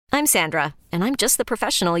I'm Sandra, and I'm just the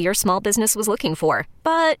professional your small business was looking for.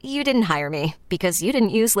 But you didn't hire me because you didn't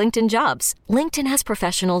use LinkedIn Jobs. LinkedIn has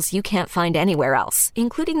professionals you can't find anywhere else,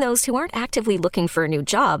 including those who aren't actively looking for a new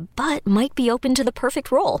job, but might be open to the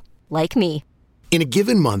perfect role, like me. In a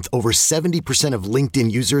given month, over 70% of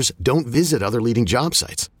LinkedIn users don't visit other leading job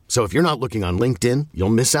sites. So if you're not looking on LinkedIn, you'll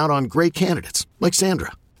miss out on great candidates like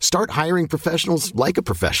Sandra. Start hiring professionals like a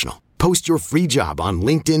professional. Post your free job on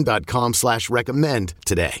linkedin.com/recommend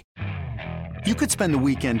today. You could spend the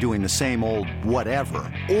weekend doing the same old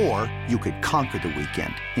whatever, or you could conquer the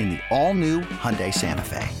weekend in the all-new Hyundai Santa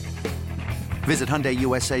Fe. Visit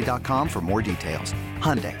HyundaiUSA.com for more details.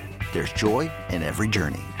 Hyundai, there's joy in every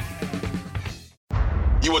journey.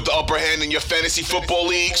 You want the upper hand in your fantasy football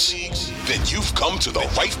leagues? Then you've come to the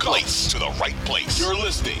right place. You're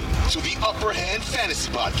listening to the Upper Hand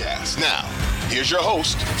Fantasy Podcast. Now, here's your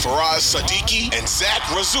host, Faraz Siddiqui and Zach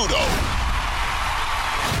Rizzuto.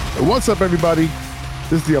 What's up, everybody?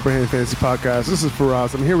 This is the Upper Hand Fantasy Podcast. This is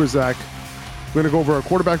Faraz. I'm here with Zach. We're going to go over our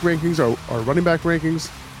quarterback rankings, our running back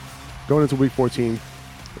rankings, going into Week 14.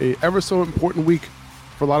 A ever so important week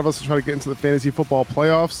for a lot of us to try to get into the fantasy football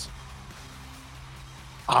playoffs.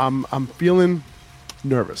 I'm feeling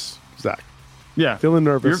nervous, Zach. Yeah. Feeling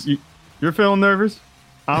nervous. You're feeling nervous?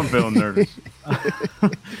 I'm feeling nervous.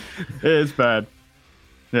 It's bad.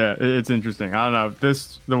 Yeah, it's interesting. I don't know.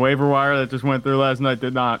 The waiver wire that just went through last night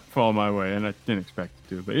did not fall my way, and I didn't expect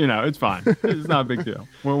it to. But, it's fine. It's not a big deal.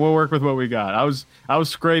 We'll work with what we got. I was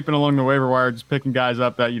scraping along the waiver wire, just picking guys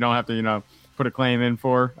up that you don't have to, put a claim in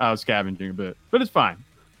for. I was scavenging a bit. But it's fine.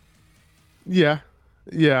 Yeah.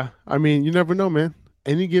 I mean, you never know, man.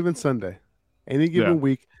 Any given Sunday, any given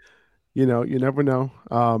week, you never know.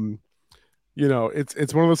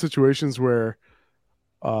 It's one of those situations where,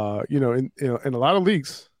 in a lot of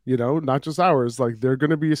leagues, not just ours, like there are going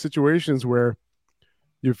to be situations where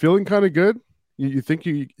you're feeling kind of good. You think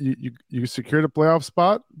you secured a playoff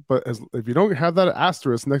spot, but if you don't have that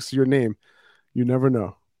asterisk next to your name, you never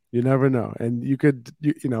know. And you could,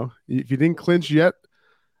 if you didn't clinch yet,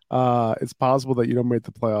 it's possible that you don't make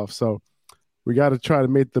the playoffs. So we got to try to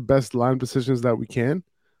make the best line decisions that we can.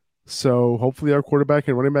 So hopefully our quarterback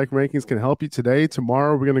and running back rankings can help you today.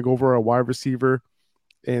 Tomorrow, we're going to go over our wide receiver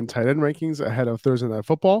and tight end rankings ahead of Thursday Night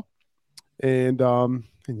Football. And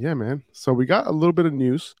yeah, man. So we got a little bit of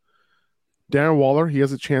news. Darren Waller, he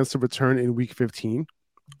has a chance to return in Week 15.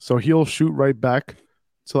 So he'll shoot right back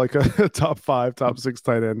to like a top 5, top 6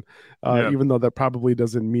 tight end, even though that probably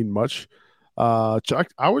doesn't mean much. I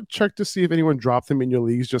would check to see if anyone dropped him in your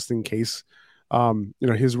leagues just in case.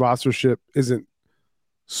 His rostership isn't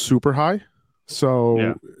super high.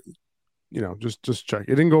 So, just check.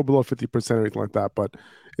 It didn't go below 50% or anything like that, but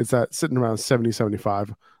it's sitting around 70,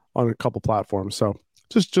 75 on a couple platforms. So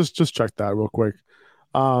just check that real quick.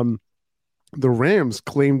 The Rams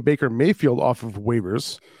claimed Baker Mayfield off of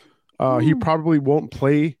waivers. He probably won't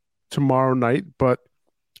play tomorrow night, but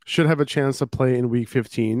should have a chance to play in Week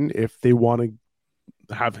 15 if they want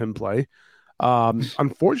to have him play.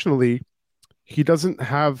 Unfortunately, he doesn't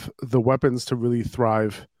have the weapons to really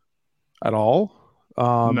thrive at all.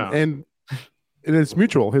 No. And it's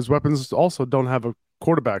mutual. His weapons also don't have a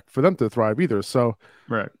quarterback for them to thrive either. So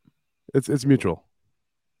right, it's mutual.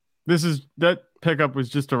 That pickup was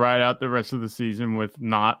just to ride out the rest of the season with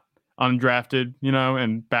not undrafted,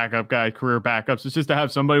 and backup guy, career backups. It's just to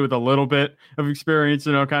have somebody with a little bit of experience,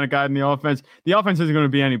 kind of guiding the offense. The offense isn't going to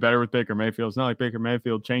be any better with Baker Mayfield. It's not like Baker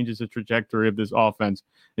Mayfield changes the trajectory of this offense.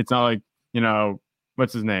 It's not like,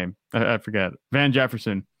 what's his name? I forget. Van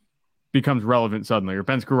Jefferson becomes relevant suddenly, or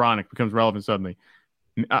Ben Skoranek becomes relevant suddenly.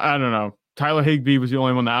 I don't know. Tyler Higbee was the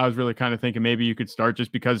only one that I was really kind of thinking maybe you could start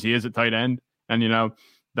just because he is a tight end, and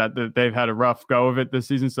that they've had a rough go of it this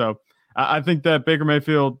season. So I think that Baker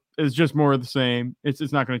Mayfield is just more of the same.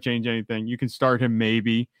 It's not going to change anything. You can start him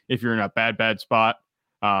maybe if you're in a bad spot.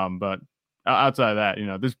 But outside of that,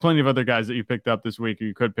 there's plenty of other guys that you picked up this week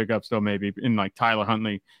you could pick up still maybe in like Tyler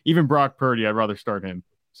Huntley, even Brock Purdy. I'd rather start him.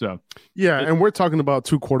 So yeah, and we're talking about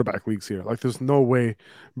 2 quarterback leagues here. Like there's no way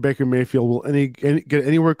Baker Mayfield will get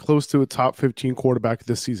anywhere close to a top 15 quarterback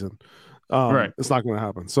this season. Right. It's not going to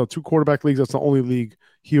happen. So 2 quarterback leagues, that's the only league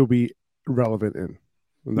he'll be relevant in.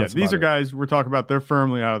 Yeah, these are guys we're talking about. They're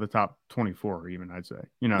firmly out of the top 24, even I'd say.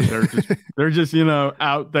 They're just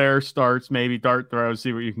out there starts, maybe dart throws,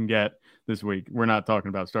 see what you can get this week. We're not talking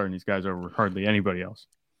about starting these guys over hardly anybody else.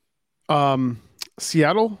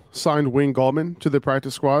 Seattle signed Wayne Gallman to the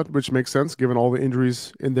practice squad, which makes sense given all the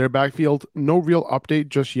injuries in their backfield. No real update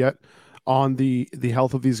just yet on the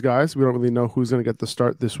health of these guys. We don't really know who's going to get the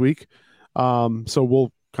start this week. So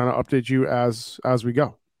we'll kind of update you as we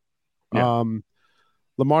go. Yeah.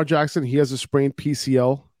 Lamar Jackson, he has a sprained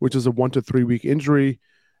PCL, which is a 1 to 3 week injury.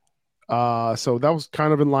 So that was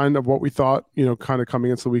kind of in line of what we thought, kind of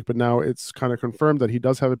coming into the week, but now it's kind of confirmed that he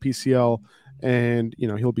does have a PCL and,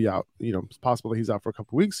 he'll be out. It's possible that he's out for a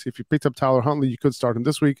couple of weeks. If you picked up Tyler Huntley, you could start him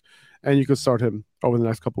this week and you could start him over the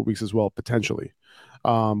next couple of weeks as well, potentially.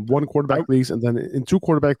 1 quarterback leagues, and then in 2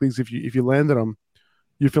 quarterback leagues, if you landed him,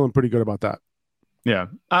 you're feeling pretty good about that. Yeah.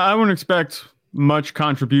 I wouldn't expect much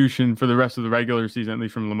contribution for the rest of the regular season, at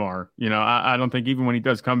least from Lamar. I don't think even when he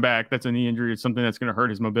does come back, that's a knee injury. It's something that's going to hurt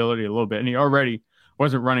his mobility a little bit. And he already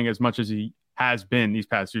wasn't running as much as he has been these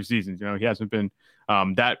past 2 seasons. He hasn't been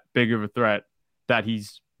that big of a threat that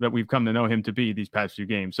we've come to know him to be these past few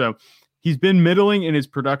games. So he's been middling in his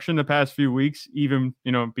production the past few weeks, even,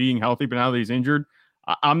 being healthy, but now that he's injured,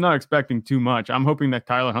 I'm not expecting too much. I'm hoping that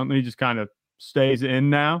Tyler Huntley just kind of stays in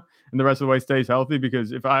now and the rest of the way stays healthy,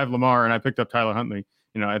 because if I have Lamar and I picked up Tyler Huntley,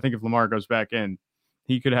 I think if Lamar goes back in,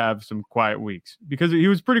 he could have some quiet weeks, because he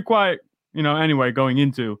was pretty quiet, anyway, going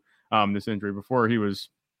into this injury before he was,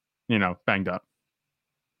 banged up.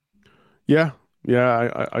 Yeah.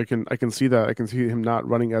 I can see that. I can see him not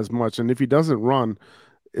running as much. And if he doesn't run,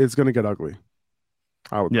 it's going to get ugly.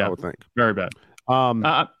 I would think. Very bad.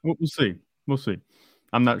 We'll see.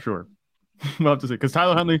 I'm not sure. We'll have to see. Because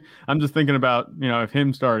Tyler Huntley, I'm just thinking about, if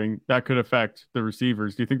him starting, that could affect the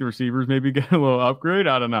receivers. Do you think the receivers maybe get a little upgrade?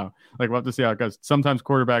 I don't know. We'll have to see how it goes. Sometimes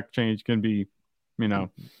quarterback change can be, it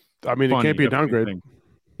can't be a downgrade.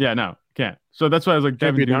 Yeah, no, can't. So that's why I was like,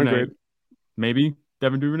 Devin Duvernay. Maybe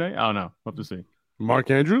Devin Duvernay? I don't know. We'll have to see. Mark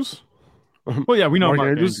Andrews? Well, yeah, we know Mark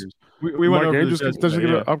Andrews. We went Mark over Andrews can potentially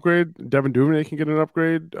get an upgrade. Devin Duvernay can get an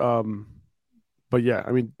upgrade. But yeah,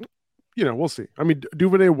 we'll see.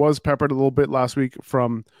 Duvernay was peppered a little bit last week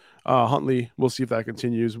from Huntley. We'll see if that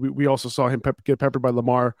continues. We also saw him get peppered by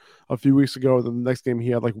Lamar a few weeks ago. Then the next game he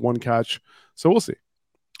had like 1 catch. So we'll see.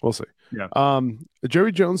 Yeah.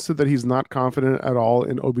 Jerry Jones said that he's not confident at all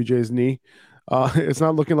in OBJ's knee. It's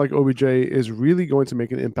not looking like OBJ is really going to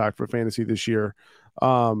make an impact for fantasy this year.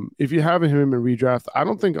 If you have him in redraft, I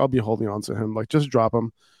don't think I'll be holding on to him. Like, just drop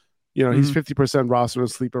him. He's 50% roster and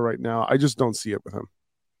sleeper right now. I just don't see it with him.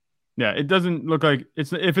 Yeah, it doesn't look like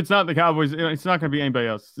if it's not the Cowboys, it's not going to be anybody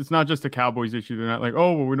else. It's not just a Cowboys issue. They're not like,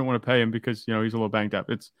 oh, well, we don't want to pay him because, he's a little banged up.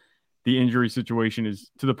 It's the injury situation is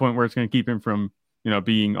to the point where it's going to keep him from,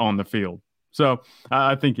 being on the field. So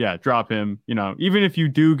I think, drop him. Even if you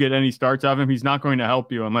do get any starts out of him, he's not going to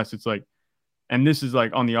help you unless it's like, and this is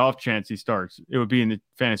like on the off chance he starts, it would be in the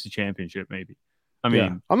fantasy championship maybe.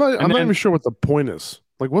 I'm not even sure what the point is.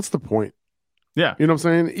 Like, what's the point? Yeah. You know what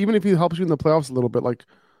I'm saying? Even if he helps you in the playoffs a little bit, like,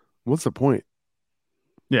 what's the point?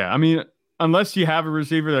 Yeah, unless you have a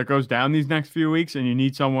receiver that goes down these next few weeks and you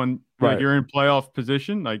need someone, like you're in playoff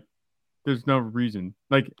position, like, there's no reason.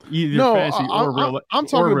 Like, either fantasy or real life. I'm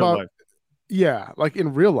talking about life. Yeah, like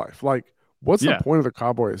in real life. Like, what's the point of the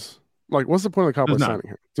Cowboys? Like, what's the point of the Cowboys signing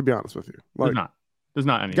him? To be honest with you, like, there's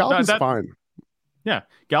not any. Gallup's fine. Yeah,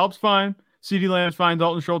 Gallup's fine. CeeDee Lamb's fine.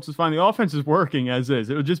 Dalton Schultz is fine. The offense is working as is.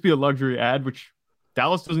 It would just be a luxury ad, which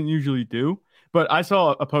Dallas doesn't usually do. But I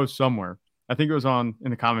saw a post somewhere. I think it was in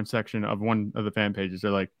the comment section of one of the fan pages.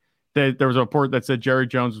 They're like, there was a report that said Jerry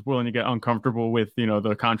Jones was willing to get uncomfortable with,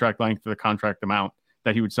 the contract length or the contract amount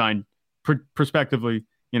that he would sign prospectively,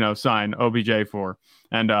 sign OBJ for.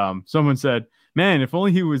 And someone said, man, if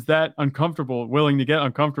only he was that willing to get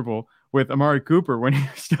uncomfortable with Amari Cooper when he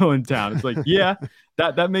was still in town. It's like, yeah,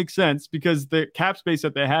 that makes sense, because the cap space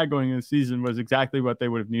that they had going into the season was exactly what they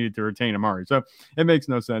would have needed to retain Amari. So it makes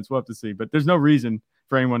no sense. We'll have to see. But there's no reason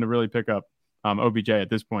for anyone to really pick up OBJ at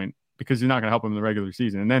this point, because you're not going to help him in the regular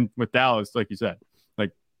season. And then with Dallas, like you said,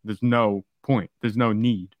 like, there's no point. There's no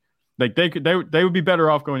need. Like, they would be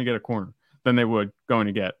better off going to get a corner than they would going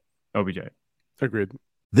to get OBJ. Agreed.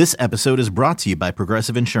 This episode is brought to you by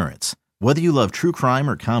Progressive Insurance. Whether you love true crime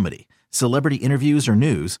or comedy, celebrity interviews or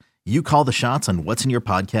news, you call the shots on what's in your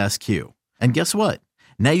podcast queue. And guess what?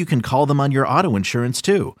 Now you can call them on your auto insurance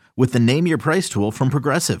too, with the Name Your Price tool from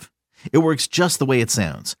Progressive. It works just the way it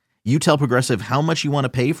sounds. You tell Progressive how much you want to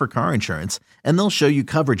pay for car insurance, and they'll show you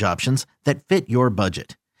coverage options that fit your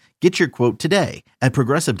budget. Get your quote today at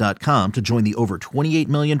Progressive.com to join the over 28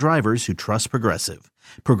 million drivers who trust Progressive.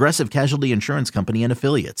 Progressive Casualty Insurance Company and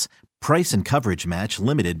Affiliates. Price and coverage match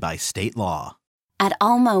limited by state law. At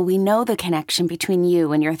Alma, we know the connection between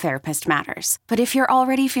you and your therapist matters. But if you're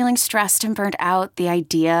already feeling stressed and burnt out, the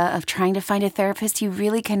idea of trying to find a therapist you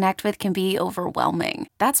really connect with can be overwhelming.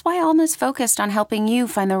 That's why Alma's focused on helping you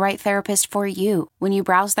find the right therapist for you. When you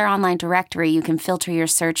browse their online directory, you can filter your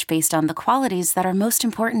search based on the qualities that are most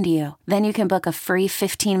important to you. Then you can book a free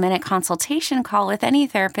 15-minute consultation call with any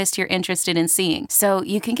therapist you're interested in seeing, so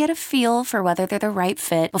you can get a feel for whether they're the right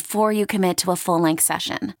fit before you commit to a full-length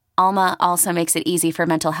session. Alma also makes it easy for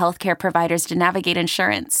mental health care providers to navigate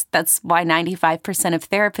insurance. That's why 95% of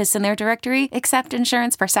therapists in their directory accept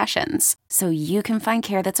insurance for sessions, so you can find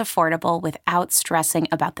care that's affordable without stressing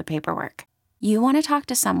about the paperwork. You want to talk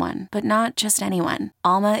to someone, but not just anyone.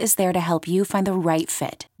 Alma is there to help you find the right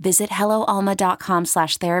fit. Visit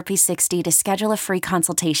helloalma.com/therapy60 to schedule a free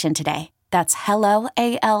consultation today. That's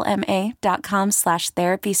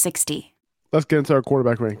helloalma.com/therapy60. Let's get into our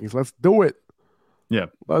quarterback rankings. Let's do it. Yeah.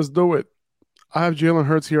 Let's do it. I have Jalen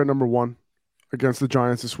Hurts here at number 1 against the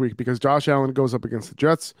Giants this week because Josh Allen goes up against the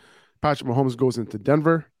Jets. Patrick Mahomes goes into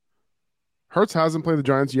Denver. Hurts hasn't played the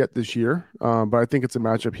Giants yet this year, but I think it's a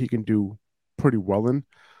matchup he can do pretty well in.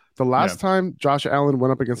 The last time Josh Allen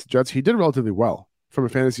went up against the Jets, he did relatively well from a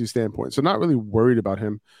fantasy standpoint, so not really worried about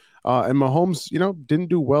him. And Mahomes, didn't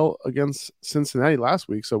do well against Cincinnati last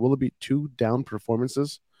week, so will it be 2 down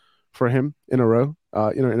performances for him in a row,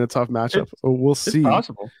 in a tough matchup? We'll see. It's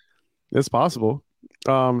possible. It's possible.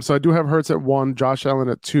 So I do have Hurts at 1, Josh Allen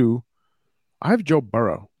at 2. I have Joe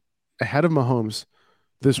Burrow ahead of Mahomes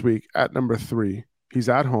this week at number 3. He's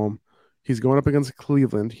at home. He's going up against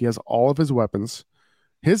Cleveland. He has all of his weapons.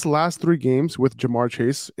 His last 3 games with Jamar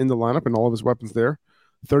Chase in the lineup and all of his weapons there,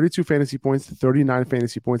 32 fantasy points, 39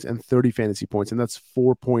 fantasy points, and 30 fantasy points. And that's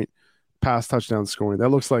 4-point pass touchdown scoring. That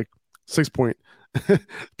looks like 6-point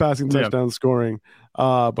passing touchdown scoring.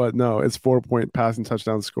 But no, it's 4-point passing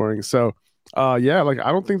touchdown scoring. So, I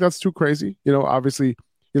don't think that's too crazy. Obviously,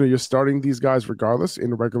 you're starting these guys regardless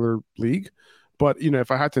in a regular league. But,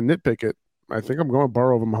 if I had to nitpick it, I think I'm going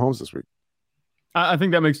Burrow over Mahomes this week. I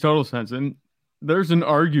think that makes total sense. And there's an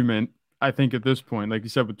argument, I think, at this point, like you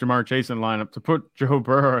said, with Jamar Chase in lineup, to put Joe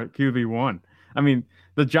Burrow at QB1. I mean,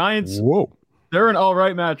 the Giants, they're an all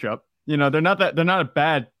right matchup. They're not a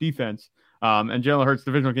bad defense. And Jalen Hurts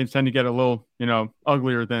divisional games tend to get a little,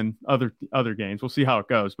 uglier than other games. We'll see how it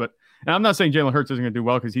goes. And I'm not saying Jalen Hurts isn't going to do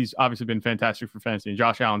well because he's obviously been fantastic for fantasy. And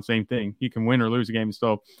Josh Allen, same thing. He can win or lose a game and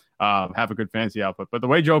still have a good fantasy output. But the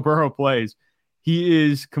way Joe Burrow plays, he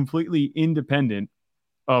is completely independent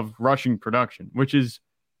of rushing production, which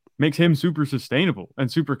makes him super sustainable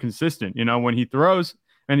and super consistent. When he throws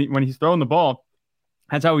and when he's throwing the ball,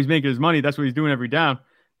 that's how he's making his money. That's what he's doing every down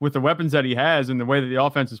with the weapons that he has and the way that the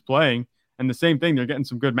offense is playing. And the same thing, they're getting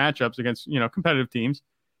some good matchups against, competitive teams.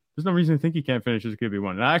 There's no reason to think he can't finish as a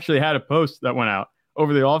QB1. And I actually had a post that went out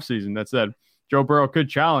over the offseason that said Joe Burrow could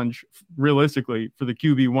challenge realistically for the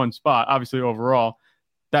QB1 spot. Obviously, overall,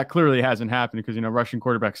 that clearly hasn't happened because, rushing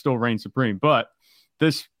quarterback still reigns supreme. But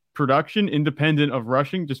this production, independent of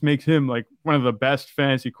rushing, just makes him like one of the best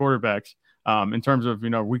fantasy quarterbacks in terms of,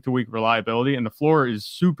 week-to-week reliability. And the floor is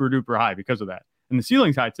super duper high because of that. And the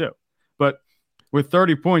ceiling's high too. But with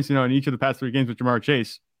 30 points, in each of the past 3 games with Jamar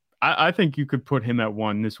Chase, I think you could put him at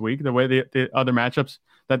 1 this week. The way the other matchups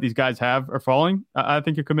that these guys have are falling, I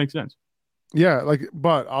think it could make sense. Yeah,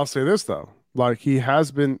 but I'll say this though, he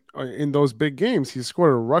has been in those big games. He's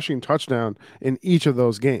scored a rushing touchdown in each of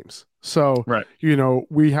those games. So, right.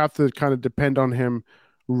 We have to kind of depend on him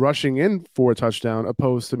rushing in for a touchdown,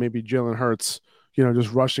 opposed to maybe Jalen Hurts,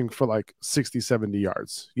 just rushing for 60, 70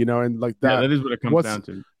 yards. And that. Yeah, that is what it comes down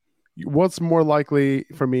to. What's more likely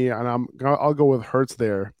for me, and I'll go with Hurts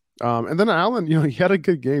there. And then Allen, he had a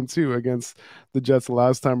good game too against the Jets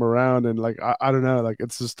last time around. And I don't know,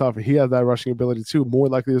 it's just tough. He had that rushing ability too, more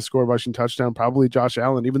likely to score a rushing touchdown, probably Josh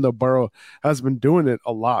Allen, even though Burrow has been doing it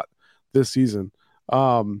a lot this season.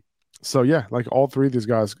 So yeah, all 3 of these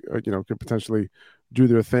guys, could potentially do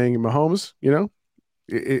their thing. And Mahomes,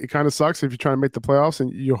 it kind of sucks if you're trying to make the playoffs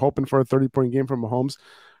and you're hoping for a 30-point game from Mahomes.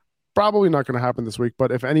 Probably not going to happen this week,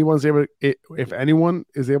 but if anyone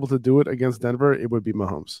is able to do it against Denver, it would be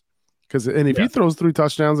Mahomes. If he throws 3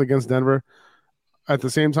 touchdowns against Denver at the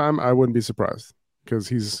same time, I wouldn't be surprised because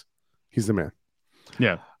he's the man.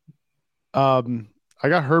 Yeah. I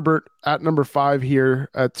got Herbert at number 5 here,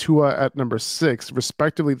 at Tua at number 6,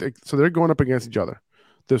 respectively. So they're going up against each other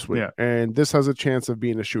this week, and this has a chance of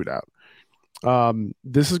being a shootout.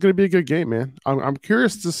 This is going to be a good game, man. I'm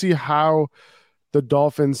curious to see how the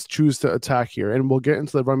Dolphins choose to attack here. And we'll get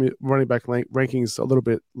into the running back rankings a little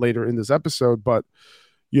bit later in this episode. But,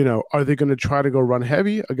 Are they going to try to go run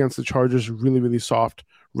heavy against the Chargers' really, really soft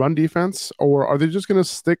run defense, or are they just going to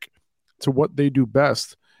stick to what they do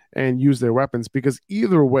best and use their weapons? Because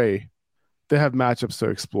either way, they have matchups to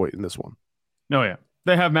exploit in this one. No, yeah.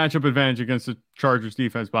 They have matchup advantage against the Chargers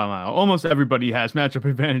defense by a mile. Almost everybody has matchup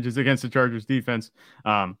advantages against the Chargers defense.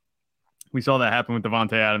 We saw that happen with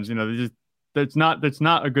Davante Adams. That's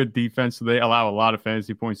not a good defense, so they allow a lot of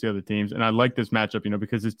fantasy points to other teams. And I like this matchup,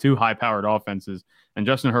 because it's two high-powered offenses, and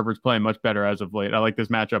Justin Herbert's playing much better as of late. I like this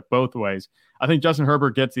matchup both ways. I think Justin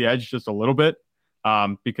Herbert gets the edge just a little bit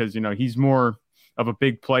because, he's more of a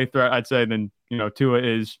big play threat, I'd say, than, Tua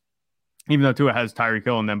is, even though Tua has Tyreek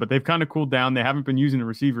Hill in them. But they've kind of cooled down. They haven't been using the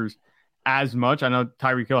receivers as much. I know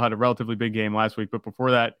Tyreek Hill had a relatively big game last week, but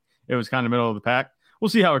before that, it was kind of middle of the pack. We'll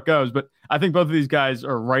see how it goes, but I think both of these guys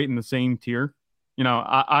are right in the same tier.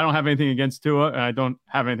 I don't have anything against Tua, and I don't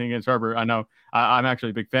have anything against Herbert. I know I'm actually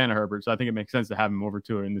a big fan of Herbert, so I think it makes sense to have him over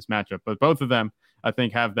Tua in this matchup. But both of them, I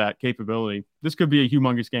think, have that capability. This could be a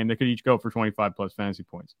humongous game. They could each go for 25-plus fantasy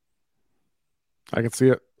points. I can see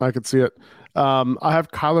it. I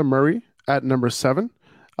have Kyler Murray at number 7.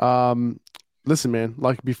 Listen, man,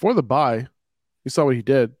 like before the bye, you saw what he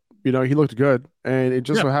did. He looked good, and it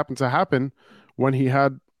just so happened to happen when he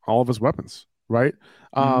had all of his weapons, right?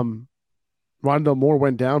 Mm-hmm. Rondale Moore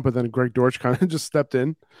went down, but then Greg Dortch kind of just stepped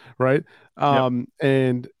in, right? And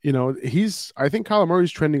I think Kyler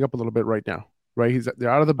Murray's trending up a little bit right now, right? They're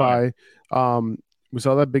out of the bye. We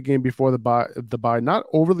saw that big game before the bye. Not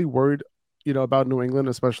overly worried, about New England,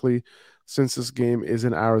 especially since this game is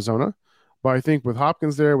in Arizona. But I think with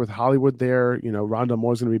Hopkins there, with Hollywood there, Rondale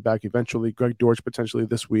Moore's going to be back eventually. Greg Dortch potentially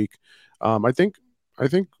this week. I think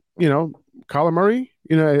Kyler Murray,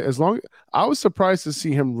 I was surprised to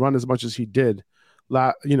see him run as much as he did,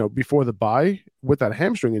 before the bye with that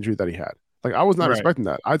hamstring injury that he had. Like, I was not expecting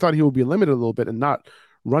that. I thought he would be limited a little bit and not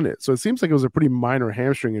run it. So it seems like it was a pretty minor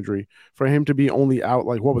hamstring injury for him to be only out,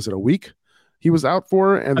 like, what was it, a week? He was out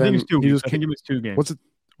for, and I then think it was 2 games.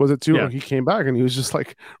 Was it 2? Yeah. He came back and he was just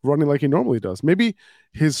like running like he normally does. Maybe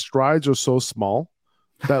his strides are so small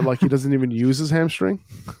that like he doesn't even use his hamstring.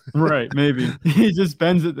 Right, maybe. He just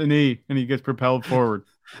bends at the knee and he gets propelled forward.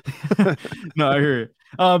 No, I hear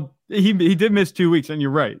you. He did miss 2 weeks, and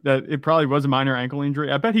you're right that it probably was a minor ankle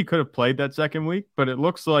injury. I bet he could have played that second week, but it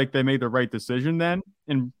looks like they made the right decision then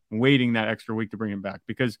in waiting that extra week to bring him back,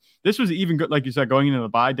 because this was even good. Like you said, going into the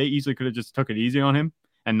bye, they easily could have just took it easy on him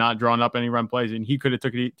and not drawn up any run plays, and he could have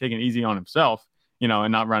taken it easy on himself,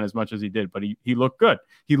 and not run as much as he did. But he looked good.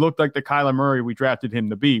 He looked like the Kyler Murray we drafted him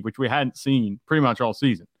to be, which we hadn't seen pretty much all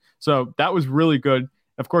season. So that was really good.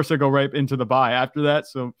 Of course, they go right into the bye after that,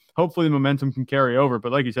 so hopefully the momentum can carry over.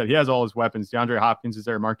 But like you said, he has all his weapons. DeAndre Hopkins is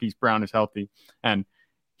there. Marquise Brown is healthy. And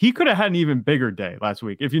he could have had an even bigger day last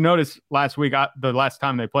week. If you notice last week, the last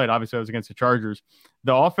time they played, obviously it was against the Chargers,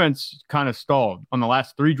 the offense kind of stalled on the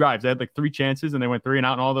last 3 drives. They had like 3 chances, and they went 3 and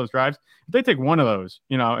out in all those drives. If they take one of those,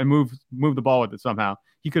 and move the ball with it somehow,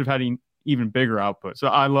 he could have had even bigger output. So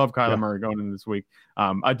I love Kyler Murray going into this week.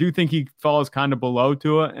 I do think he falls kind of below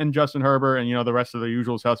Tua and Justin Herbert and, the rest of the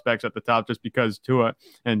usual suspects at the top, just because Tua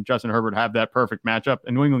and Justin Herbert have that perfect matchup.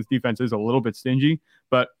 And New England's defense is a little bit stingy,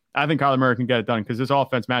 but I think Kyler Murray can get it done because this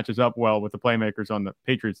offense matches up well with the playmakers on the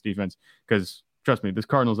Patriots defense. Because trust me, this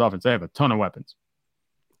Cardinals offense, they have a ton of weapons.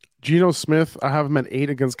 Geno Smith, I have him at 8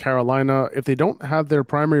 against Carolina. If they don't have their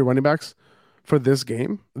primary running backs for this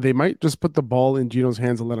game, they might just put the ball in Geno's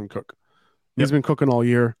hands and let him cook. He's been cooking all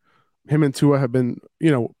year. Him and Tua have been,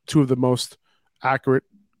 2 of the most accurate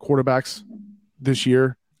quarterbacks this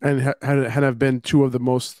year, and have been 2 of the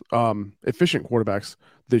most efficient quarterbacks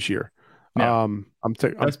this year. Yeah. I'm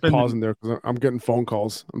pausing there because I'm getting phone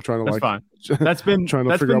calls. I'm trying to trying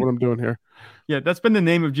to figure out what I'm doing here. Yeah, that's been the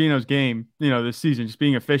name of Geno's game, this season, just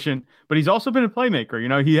being efficient. But he's also been a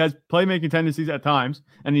playmaker. He has playmaking tendencies at times,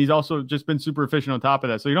 and he's also just been super efficient on top of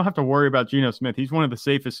that. So you don't have to worry about Geno Smith. He's one of the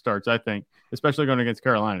safest starts, I think, especially going against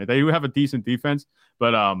Carolina. They do have a decent defense,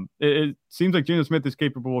 but it seems like Geno Smith is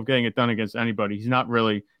capable of getting it done against anybody. He's not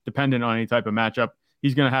really dependent on any type of matchup.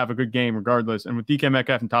 He's going to have a good game regardless. And with DK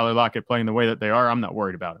Metcalf and Tyler Lockett playing the way that they are, I'm not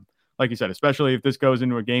worried about him. Like you said, especially if this goes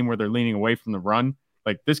into a game where they're leaning away from the run,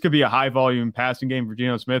 like this could be a high volume passing game for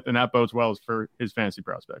Geno Smith, and that bodes well for his fantasy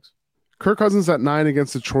prospects. Kirk Cousins at 9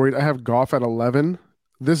 against Detroit. I have Goff at 11.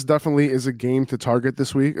 This definitely is a game to target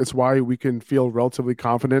this week. It's why we can feel relatively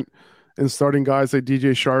confident in starting guys like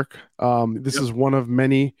DJ Shark. This is one of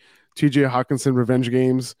many TJ Hawkinson revenge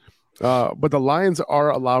games. But the Lions are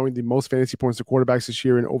allowing the most fantasy points to quarterbacks this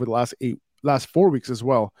year and over the last 4 weeks as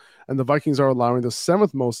well. And the Vikings are allowing the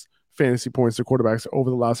 7th most fantasy points to quarterbacks over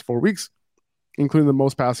the last 4 weeks. including the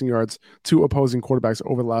most passing yards to opposing quarterbacks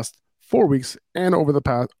over the last 4 weeks and over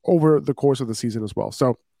the course of the season as well.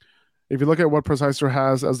 So if you look at what Preciser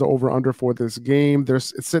has as the over-under for this game,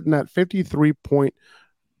 it's sitting at 53 point.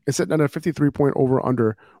 It's sitting at a 53-point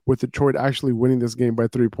over-under with Detroit actually winning this game by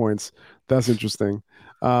 3 points. That's interesting.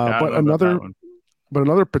 But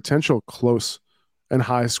another potential close and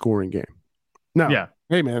high-scoring game. Now,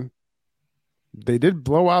 hey man, they did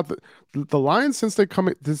blow out the Lions since they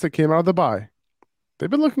came out of the bye. They've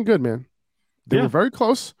been looking good, man. They were very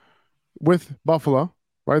close with Buffalo,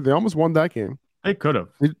 right? They almost won that game. They could have.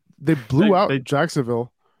 They blew out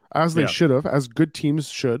Jacksonville as they should have, as good teams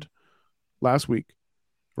should last week,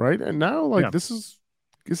 right? And now, this is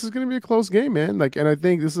going to be a close game, man. Like, and I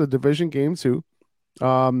think this is a division game too.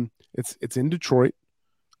 It's in Detroit,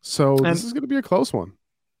 so this is going to be a close one.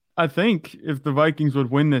 I think if the Vikings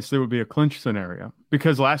would win this, it would be a clinch scenario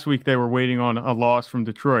because last week they were waiting on a loss from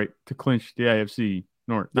Detroit to clinch the AFC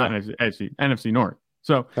North, not NFC North.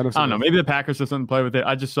 So I don't know. Maybe the Packers have something to play with it.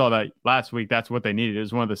 I just saw that last week. That's what they needed. It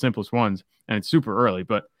was one of the simplest ones, and it's super early.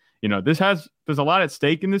 But there's a lot at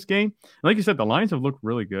stake in this game. And like you said, the Lions have looked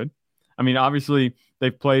really good. I mean, obviously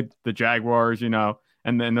they've played the Jaguars,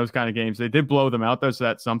 and then those kind of games. They did blow them out though, so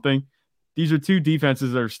that's something. These are two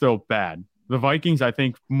defenses that are still bad. The Vikings, I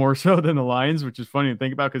think, more so than the Lions, which is funny to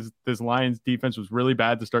think about because this Lions defense was really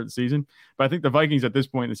bad to start the season. But I think the Vikings at this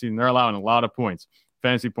point in the season, they're allowing a lot of points,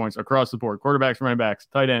 fantasy points across the board, quarterbacks, running backs,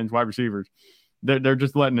 tight ends, wide receivers. They're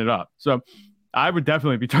just letting it up. So I would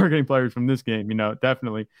definitely be targeting players from this game,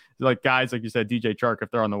 definitely. Like guys, like you said, DJ Chark,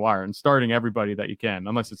 if they're on the wire, and starting everybody that you can,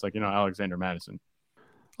 unless it's like, Alexander Madison.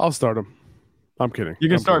 I'll start him. I'm kidding. You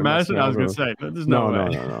can start Madison? I was going to say. There's no way.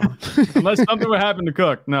 No. Unless something would happen to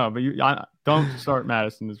Cook. No, but don't start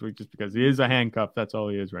Madison this week just because he is a handcuff. That's all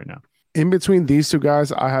he is right now. In between these two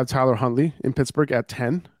guys, I have Tyler Huntley in Pittsburgh at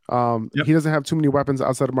 10. He doesn't have too many weapons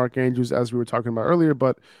outside of Mark Andrews, as we were talking about earlier,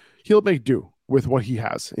 but he'll make do with what he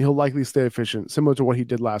has. He'll likely stay efficient, similar to what he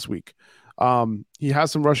did last week. He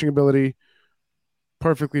has some rushing ability.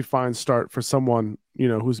 Perfectly fine start for someone,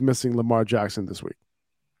 who's missing Lamar Jackson this week.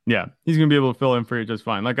 Yeah, he's going to be able to fill in for you just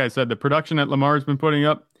fine. Like I said, the production that Lamar's been putting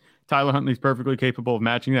up, Tyler Huntley's perfectly capable of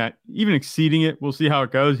matching that, even exceeding it. We'll see how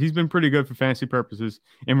it goes. He's been pretty good for fantasy purposes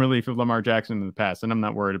in relief of Lamar Jackson in the past, and I'm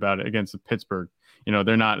not worried about it against Pittsburgh.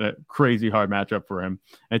 They're not a crazy hard matchup for him.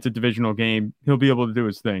 It's a divisional game. He'll be able to do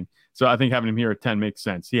his thing. So I think having him here at 10 makes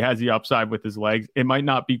sense. He has the upside with his legs. It might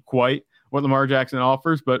not be quite what Lamar Jackson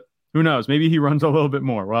offers, but who knows? Maybe he runs a little bit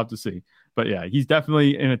more. We'll have to see. But yeah, he's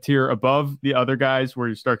definitely in a tier above the other guys where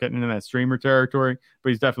you start getting into that streamer territory, but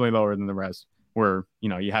he's definitely lower than the rest where,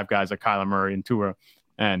 you have guys like Kyler Murray and Tua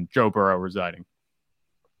and Joe Burrow residing.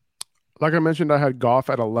 Like I mentioned, I had Goff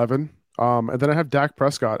at 11, and then I have Dak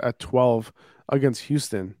Prescott at 12 against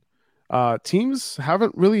Houston. Teams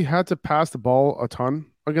haven't really had to pass the ball a ton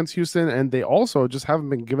against Houston, and they also just haven't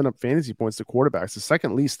been giving up fantasy points to quarterbacks, the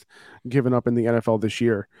second least given up in the NFL this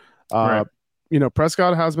year. Right.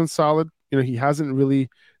 Prescott has been solid. He hasn't really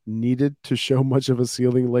needed to show much of a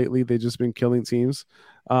ceiling lately. They've just been killing teams.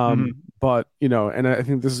 But, and I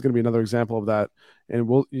think this is going to be another example of that.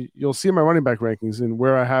 And you'll see my running back rankings and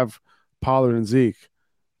where I have Pollard and Zeke.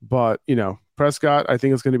 But, Prescott, I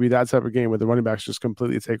think it's going to be that type of game where the running backs just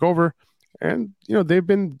completely take over. And, they've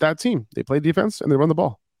been that team. They play defense and they run the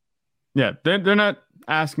ball. Yeah, they're not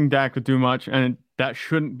asking Dak to do much, and that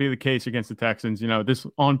shouldn't be the case against the Texans. This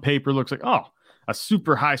on paper looks like, a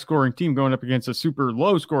super high-scoring team going up against a super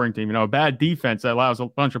low-scoring team, a bad defense that allows a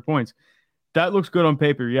bunch of points. That looks good on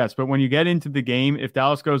paper, yes. But when you get into the game, if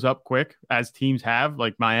Dallas goes up quick, as teams have,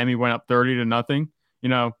 like Miami went up 30-0,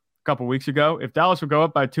 a couple weeks ago, if Dallas would go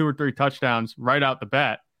up by 2 or 3 touchdowns right out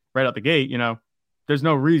the gate, there's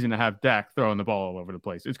no reason to have Dak throwing the ball all over the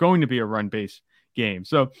place. It's going to be a run-based game.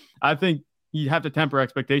 So I think you have to temper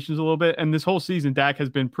expectations a little bit. And this whole season, Dak has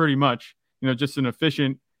been pretty much, just an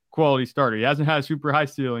efficient quality starter. He hasn't had a super high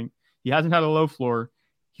ceiling. He hasn't had a low floor.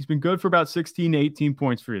 He's been good for about 16 to 18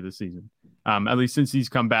 points for you this season, at least since he's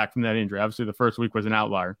come back from that injury. Obviously, the first week was an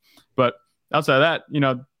outlier. But outside of that,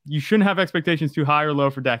 you shouldn't have expectations too high or low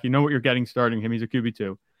for Dak. You know what you're getting starting him. He's a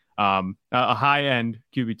QB2, a high-end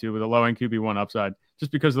QB2 with a low-end QB1 upside,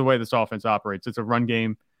 just because of the way this offense operates. It's a run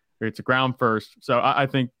game. It's a ground first. So I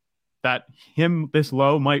think that him this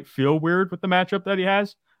low might feel weird with the matchup that he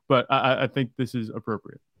has, but I think this is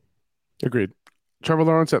appropriate. Agreed. Trevor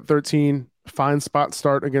Lawrence at 13, fine spot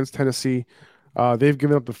start against Tennessee. They've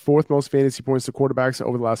given up the 4th most fantasy points to quarterbacks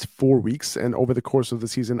over the last 4 weeks and over the course of the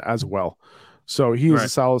season as well. So he was a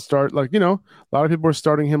solid start. Like, a lot of people were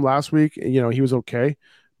starting him last week. He was okay,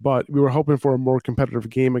 but we were hoping for a more competitive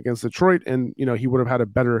game against Detroit, and, he would have had a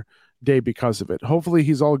better day because of it. Hopefully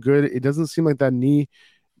he's all good. It doesn't seem like that knee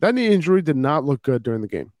injury did not look good during the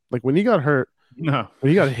game. Like when he got hurt, No. when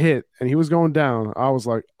he got hit and he was going down, I was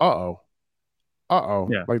like, yeah.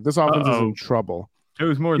 Like this offense is in trouble. It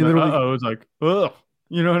was more than it was like, ugh.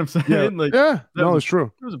 You know what I'm saying? It's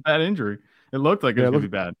true. It was a bad injury. It looked like it was going to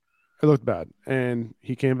be bad. It looked bad. And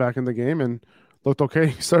he came back in the game and looked okay.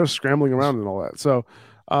 He started scrambling around and all that. So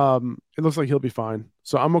it looks like he'll be fine.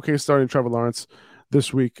 So I'm okay starting Trevor Lawrence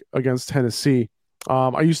this week against Tennessee.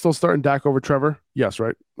 Are you still starting Dak over Trevor? Yes,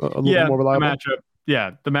 right? A little bit more reliable?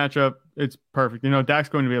 The matchup, it's perfect. Dak's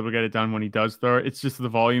going to be able to get it done when he does throw it. It's just the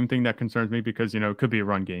volume thing that concerns me because, it could be a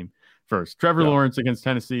run game first. Trevor Lawrence against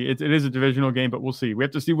Tennessee, it is a divisional game, but we'll see. We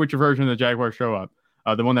have to see which version of the Jaguars show up.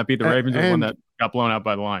 The one that beat the Ravens or the one that got blown out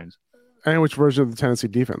by the Lions. And which version of the Tennessee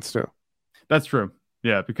defense, too. That's true.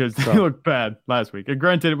 Yeah, because they looked bad last week. And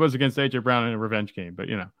granted, it was against A.J. Brown in a revenge game, but,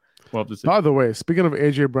 we'll have to see. By the way, speaking of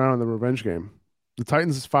A.J. Brown in the revenge game, the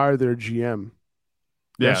Titans fired their GM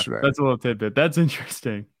yesterday. That's a little tidbit. That's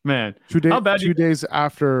interesting. Man. 2 days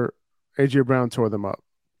after A.J. Brown tore them up.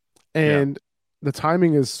 And the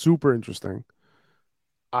timing is super interesting.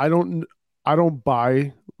 I don't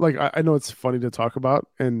buy, like, I know it's funny to talk about,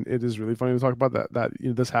 and it is really funny to talk about that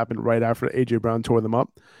this happened right after A.J. Brown tore them up.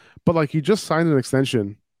 But, like, he just signed an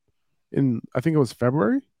extension in, I think it was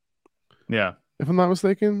February? Yeah. If I'm not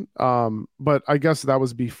mistaken. But I guess that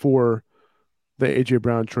was before the A.J.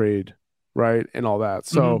 Brown trade, right? And all that.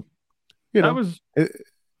 So,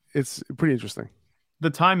 it's pretty interesting.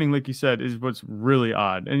 The timing, like you said, is what's really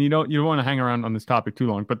odd. And you don't want to hang around on this topic too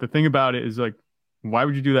long. But the thing about it is, like, why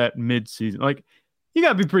would you do that mid-season? Like, you got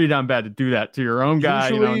to be pretty damn bad to do that to your own guy,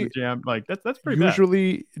 in the GM. Like, that's pretty bad.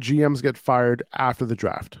 Usually, GMs get fired after the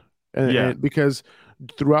draft. And because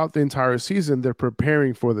throughout the entire season, they're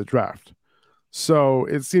preparing for the draft. So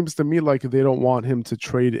it seems to me like they don't want him to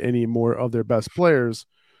trade any more of their best players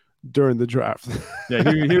during the draft. Yeah,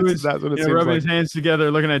 he was rubbing his hands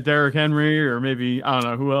together, looking at Derrick Henry, or maybe, I don't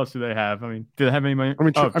know, who else do they have? I mean, do they have any money?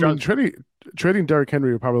 Trading Derrick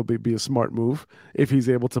Henry would probably be a smart move if he's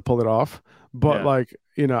able to pull it off. But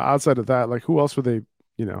outside of that, like, who else would they?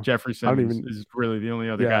 Jeffrey Simmons is really the only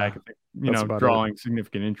other guy I can think, drawing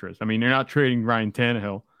significant interest. I mean, you're not trading Ryan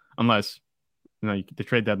Tannehill unless the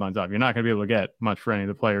trade deadline's up. You're not going to be able to get much for any of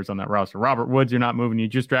the players on that roster. Robert Woods, you're not moving. You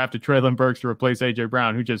just drafted Treylon Burks to replace A.J.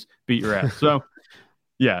 Brown, who just beat your ass. So,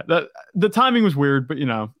 the timing was weird, but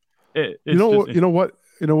what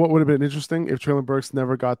would have been interesting if Treylon Burks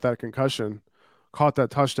never got that concussion, caught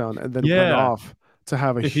that touchdown, and then went off to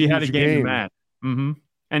have a huge had a game to match. Mm-hmm.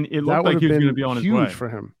 And it looked like he was going to be on his way. For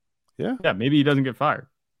him. Yeah. Yeah, maybe he doesn't get fired.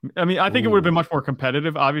 I mean, I think it would have been much more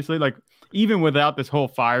competitive, obviously. Like, even without this whole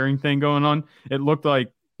firing thing going on, it looked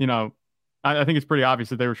like, I think it's pretty obvious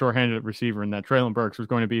that they were shorthanded at receiver and that Treylon Burks was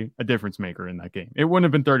going to be a difference maker in that game. It wouldn't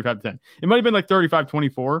have been 35-10. It might have been like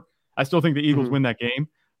 35-24. I still think the Eagles win that game,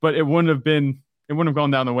 but it wouldn't have gone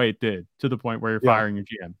down the way it did, to the point where you're firing your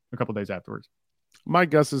GM a couple days afterwards. My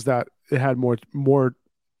guess is that it had more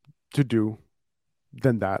to do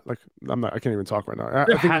than that. Like, I can't even talk right now. I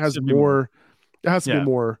think it has more. It has to be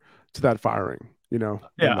more to that firing. Yeah,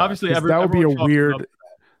 obviously, that would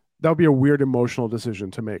be a weird emotional decision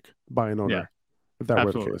to make by an owner if that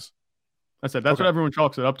were the case. I said that's what everyone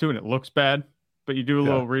chalks it up to, and it looks bad. But you do a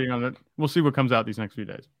little reading on it. We'll see what comes out these next few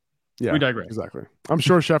days. Yeah, we digress. Exactly. I'm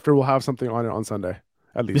sure Schefter will have something on it on Sunday,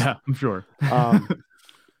 at least. Yeah, I'm sure.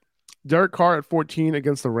 Derek Carr at 14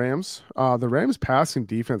 against the Rams. The Rams' passing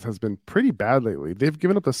defense has been pretty bad lately. They've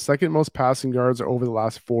given up the second most passing yards over the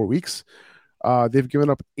last 4 weeks. They've given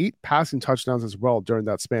up 8 passing touchdowns as well during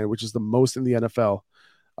that span, which is the most in the NFL.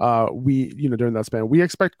 During that span, we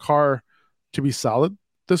expect Carr to be solid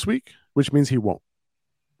this week, which means he won't.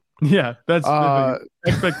 Yeah, that's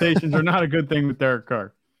expectations are not a good thing with Derek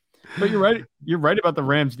Carr. But you're right. You're right about the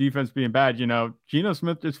Rams defense being bad. Geno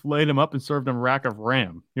Smith just flayed him up and served him rack of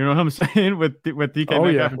ram. You know what I'm saying? With DK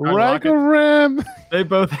Metcalf. Rack of ram. They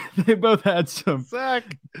both had some.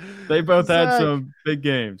 They both had some big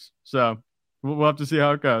games. So we'll have to see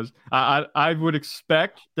how it goes. I would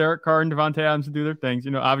expect Derek Carr and Devontae Adams to do their things.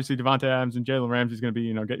 Obviously Devontae Adams and Jalen Ramsey is going to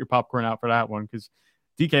be, get your popcorn out for that one, because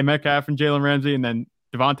DK Metcalf and Jalen Ramsey, and then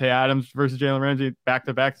Devontae Adams versus Jalen Ramsey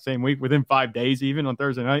back-to-back the same week within 5 days, even on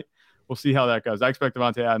Thursday night. We'll see how that goes. I expect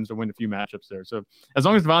Devontae Adams to win a few matchups there. So as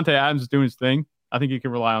long as Devontae Adams is doing his thing, I think you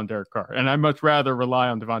can rely on Derek Carr. And I'd much rather rely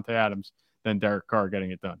on Devontae Adams than Derek Carr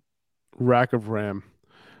getting it done. Rack of ram.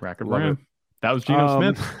 Rack of ram. That was Geno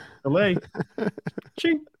Smith. Delay. Chink.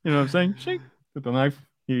 You know what I'm saying? Chink. With the knife.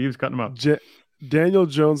 He was cutting him up. Daniel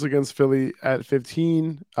Jones against Philly at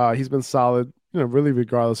 15. He's been solid. really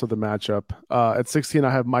regardless of the matchup. At 16,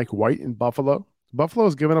 I have Mike White in Buffalo. Buffalo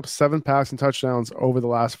has given up 7 passing touchdowns over the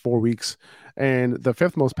last 4 weeks, and the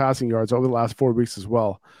 5th most passing yards over the last 4 weeks as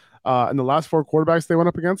well. And the last 4 quarterbacks they went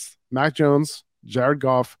up against: Mac Jones, Jared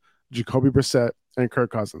Goff, Jacoby Brissett, and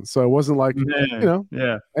Kirk Cousins. So it wasn't like,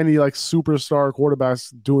 any like superstar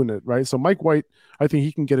quarterbacks doing it, right? So Mike White, I think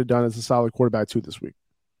he can get it done as a solid quarterback too this week.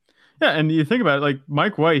 Yeah, and you think about it, like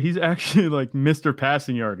Mike White, he's actually like Mr.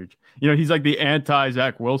 Passing Yardage. He's like the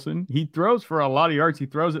anti-Zach Wilson. He throws for a lot of yards. He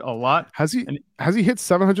throws it a lot. Has he hit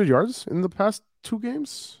 700 yards in the past 2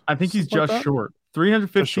 games? I think he's just short.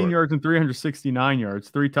 315 yards and 369 yards,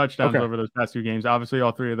 3 touchdowns over those past 2 games. Obviously,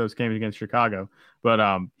 all 3 of those came against Chicago,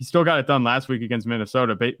 but he still got it done last week against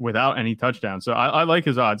Minnesota without any touchdowns. So I like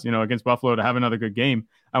his odds, against Buffalo to have another good game.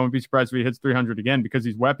 I wouldn't be surprised if he hits 300 again because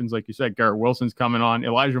these weapons, like you said, Garrett Wilson's coming on.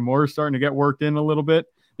 Elijah Moore is starting to get worked in a little bit.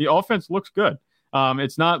 The offense looks good.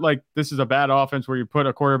 It's not like this is a bad offense where you put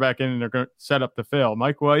a quarterback in and they're going to set up to fail.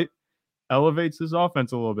 Mike White elevates his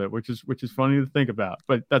offense a little bit, which is funny to think about,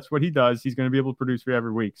 but that's what he does. He's going to be able to produce for you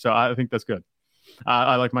every week. So I think that's good.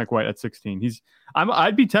 I like Mike White at 16.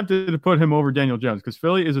 I'd be tempted to put him over Daniel Jones because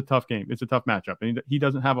Philly is a tough game. It's a tough matchup, and he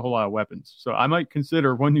doesn't have a whole lot of weapons. So I might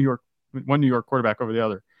consider one New York quarterback over the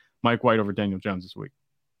other. Mike White over Daniel Jones this week.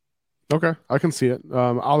 Okay, I can see it.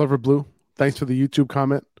 Oliver Blue, thanks for the YouTube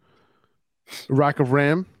comment. Rack of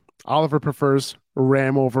Ram. Oliver prefers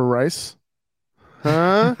Ram over Rice.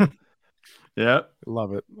 Huh? Yeah,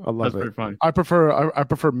 love it. I love That's pretty funny. I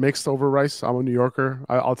prefer mixed over rice. I'm a New Yorker.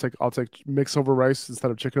 I'll take mix over rice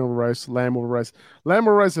instead of chicken over rice, lamb over rice. Lamb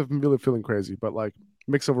over rice, I'm really feeling crazy, but like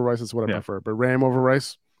mix over rice is what I prefer. But ram over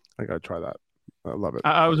rice, I gotta try that. I love it.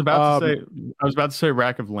 I was about to say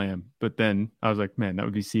rack of lamb, but then I was like, man, that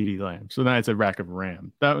would be CD lamb. So then I said rack of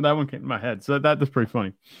ram. That one came to my head. So that's pretty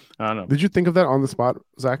funny. I don't know. Did you think of that on the spot,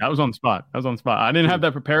 Zach? I was on the spot. I didn't have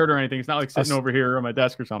that prepared or anything. It's not like sitting over here on my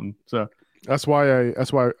desk or something. So that's why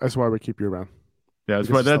we keep you around. Yeah,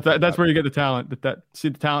 that's where you get the talent. See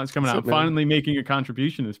the talent's coming out. Finally making a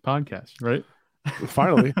contribution to this podcast, right?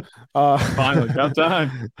 Finally. Finally, about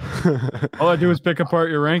time. All I do is pick apart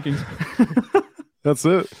your rankings. That's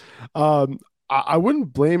it. I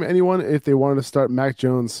wouldn't blame anyone if they wanted to start Mac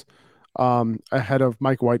Jones ahead of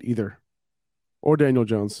Mike White either, or Daniel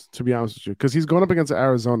Jones, to be honest with you, because he's going up against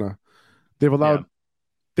Arizona. They've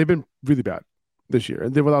been really bad this year,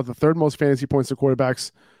 and they've allowed the 3rd most fantasy points to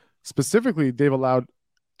quarterbacks. Specifically, they've allowed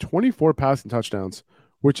 24 passing touchdowns,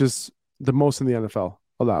 which is the most in the NFL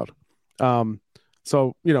allowed.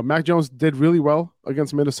 So, Mac Jones did really well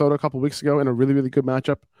against Minnesota a couple of weeks ago in a really, really good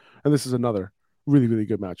matchup. And this is another really, really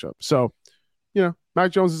good matchup. So,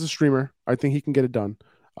 Mac Jones is a streamer. I think he can get it done.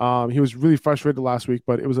 He was really frustrated last week,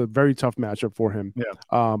 but it was a very tough matchup for him.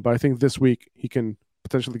 Yeah. But I think this week he can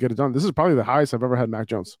potentially get it done. This is probably the highest I've ever had Mac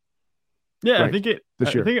Jones. Yeah, I think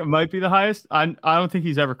it might be the highest. I don't think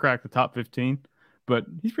he's ever cracked the top 15, but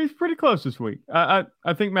he's pretty close this week. I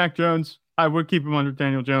think Mac Jones, I would keep him under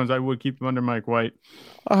Daniel Jones. I would keep him under Mike White.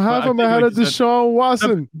 I have him ahead of Deshaun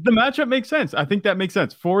Watson. The matchup makes sense. I think that makes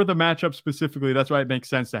sense. For the matchup specifically, that's why it makes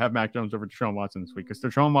sense to have Mac Jones over Deshaun Watson this week, because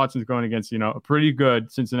Deshaun Watson's going against, a pretty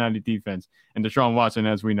good Cincinnati defense. And Deshaun Watson,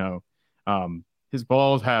 as we know, his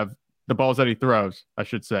balls have the balls that he throws, I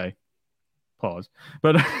should say. Pause.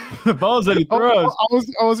 But the balls that he throws.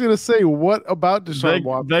 I was gonna say, what about Deshaun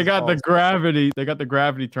Watson? They got the gravity. They got the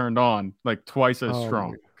gravity turned on like twice as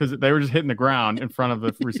strong because they were just hitting the ground in front of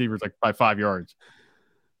the receivers like by 5 yards.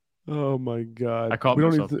 Oh my god! I caught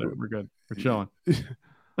myself there. We're good. We're chilling.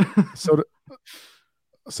 So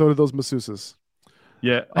did those masseuses.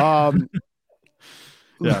 Yeah.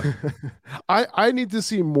 Yeah. I need to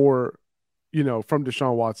see more, from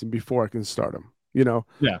Deshaun Watson before I can start him.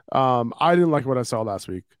 Yeah. I didn't like what I saw last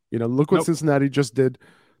week. Look what Cincinnati just did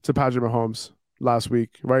to Patrick Mahomes last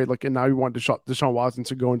week, right? Like, and now you want Deshaun Watson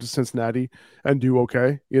to go into Cincinnati and do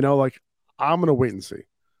okay. I'm gonna wait and see.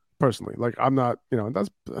 Personally, like, I'm not.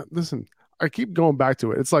 Listen. I keep going back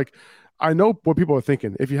to it. It's like, I know what people are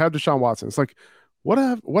thinking. If you have Deshaun Watson, it's like, what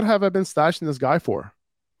have I been stashing this guy for?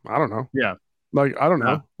 I don't know. Yeah. Like, I don't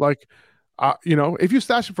know. Yeah. Like, if you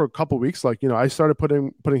stash him for a couple weeks, like, I started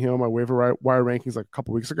putting him on my waiver wire rankings like a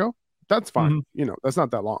couple weeks ago. That's fine. Mm-hmm. That's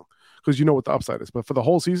not that long because you know what the upside is. But for the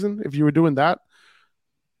whole season, if you were doing that,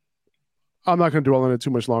 I'm not going to dwell on it too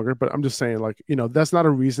much longer. But I'm just saying, like, that's not a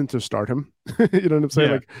reason to start him. You know what I'm saying?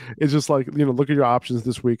 Yeah. Like, it's just like, look at your options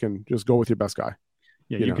this week and just go with your best guy.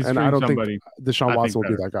 Yeah, you can and I don't think Deshaun Watson will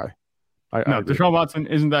be that guy. No, Deshaun Watson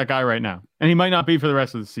isn't that guy right now, and he might not be for the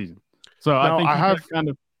rest of the season. So now, I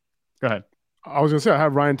think Go ahead. I was going to say, I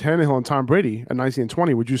have Ryan Tannehill and Tom Brady at 19 and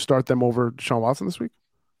 20. Would you start them over Deshaun Watson this week?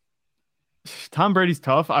 Tom Brady's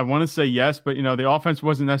tough. I want to say yes, but the offense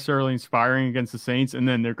wasn't necessarily inspiring against the Saints, and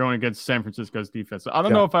then they're going against San Francisco's defense. So I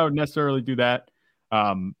don't know if I would necessarily do that.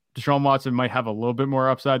 Deshaun Watson might have a little bit more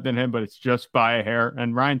upside than him, but it's just by a hair.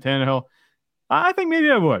 And Ryan Tannehill, I think maybe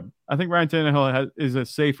I would. I think Ryan Tannehill is a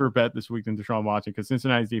safer bet this week than Deshaun Watson because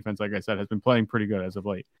Cincinnati's defense, like I said, has been playing pretty good as of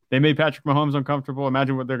late. They made Patrick Mahomes uncomfortable.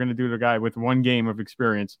 Imagine what they're going to do to a guy with one game of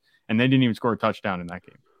experience, and they didn't even score a touchdown in that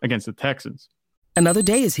game against the Texans. Another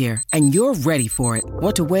day is here, and you're ready for it.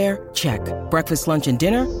 What to wear? Check. Breakfast, lunch, and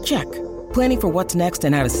dinner? Check. Planning for what's next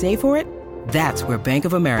and how to save for it? That's where Bank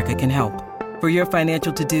of America can help. For your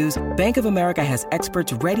financial to-dos, Bank of America has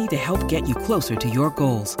experts ready to help get you closer to your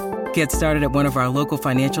goals. Get started at one of our local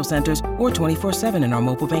financial centers or 24/7 in our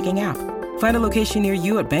mobile banking app. Find a location near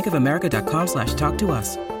you at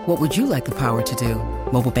bankofamerica.com/talktous. What would you like the power to do?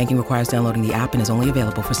 Mobile banking requires downloading the app and is only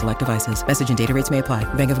available for select devices. Message and data rates may apply.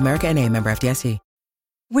 Bank of America NA, member FDIC.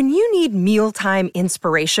 When you need mealtime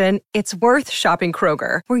inspiration, it's worth shopping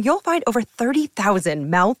Kroger, where you'll find over 30,000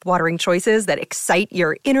 mouth-watering choices that excite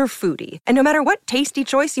your inner foodie. And no matter what tasty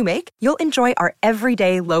choice you make, you'll enjoy our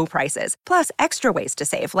everyday low prices, plus extra ways to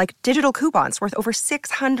save, like digital coupons worth over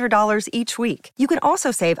 $600 each week. You can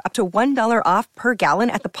also save up to $1 off per gallon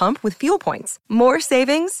at the pump with fuel points. More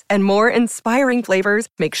savings and more inspiring flavors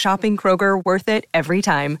make shopping Kroger worth it every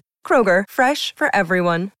time. Kroger, fresh for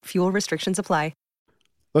everyone. Fuel restrictions apply.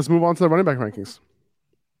 Let's move on to the running back rankings.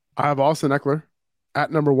 I have Austin Eckler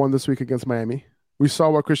at number 1 this week against Miami. We saw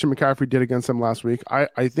what Christian McCaffrey did against them last week. I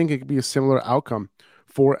think it could be a similar outcome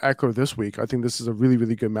for Eckler this week. I think this is a really,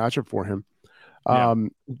 really good matchup for him.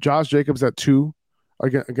 Josh Jacobs at 2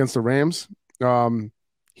 against the Rams.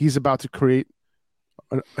 He's about to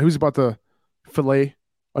fillet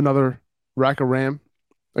another rack of Ram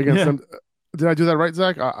against them. Did I do that right,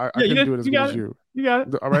 Zach? I couldn't do it as good as you. You got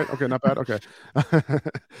it. All right. Okay. Not bad. Okay.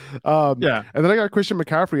 And then I got Christian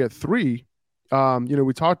McCaffrey at 3.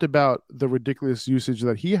 We talked about the ridiculous usage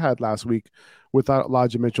that he had last week without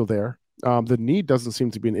Elijah Mitchell there. The knee doesn't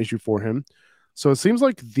seem to be an issue for him. So it seems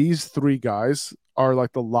like these 3 guys are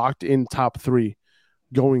like the locked in top 3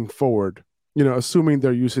 going forward, assuming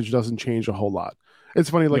their usage doesn't change a whole lot. It's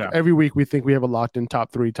funny. Every week we think we have a locked in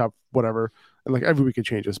top 3, top whatever. And every week it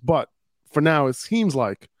changes. But for now, it seems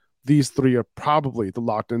like these 3 are probably the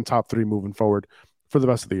locked-in top 3 moving forward for the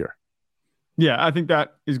rest of the year. Yeah, I think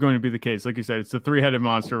that is going to be the case. Like you said, it's the 3-headed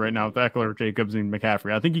monster right now with Eckler, Jacobs, and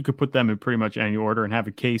McCaffrey. I think you could put them in pretty much any order and have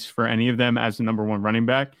a case for any of them as the number 1 running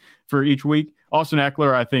back for each week. Austin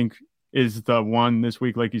Eckler, I think, is the one this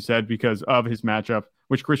week, like you said, because of his matchup,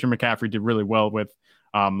 which Christian McCaffrey did really well with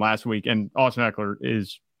last week. And Austin Eckler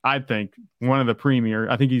is, I think, one of the premier.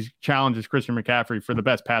 I think he challenges Christian McCaffrey for the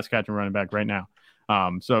best pass catching running back right now.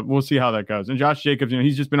 So we'll see how that goes. And Josh Jacobs,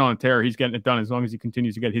 he's just been on a tear. He's getting it done. As long as he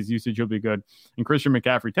continues to get his usage, he'll be good. And Christian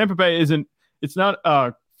McCaffrey, Tampa Bay it's not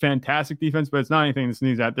a fantastic defense, but it's not anything to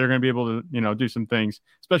sneeze at. They're going to be able to, do some things,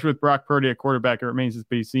 especially with Brock Purdy at quarterback. It remains to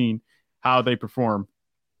be seen how they perform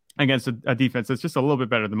against a defense that's just a little bit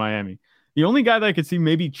better than Miami. The only guy that I could see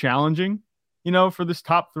maybe challenging, for this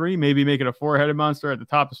top 3, maybe make it a 4-headed monster at the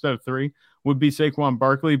top instead of 3, would be Saquon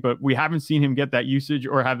Barkley, but we haven't seen him get that usage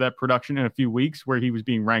or have that production in a few weeks where he was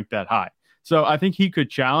being ranked that high. So I think he could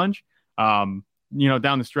challenge, down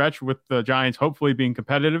the stretch with the Giants hopefully being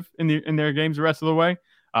competitive in their games the rest of the way.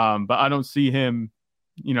 But I don't see him,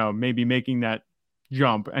 maybe making that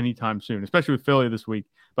jump anytime soon, especially with Philly this week.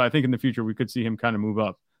 But I think in the future we could see him kind of move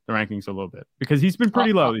up the rankings a little bit because he's been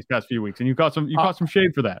pretty low these past few weeks, and you caught some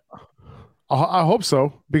shade for that. I hope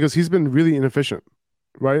so, because he's been really inefficient,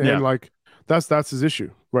 right? Yeah. And that's his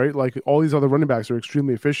issue, right? All these other running backs are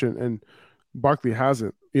extremely efficient, and Barkley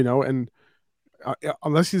hasn't, and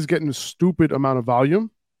unless he's getting a stupid amount of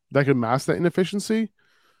volume that can mask that inefficiency,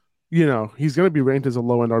 he's going to be ranked as a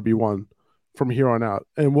low-end RB1 from here on out,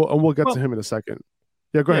 and we'll get to him in a second.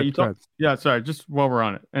 Yeah, go ahead. Go ahead. Yeah, sorry. Just while we're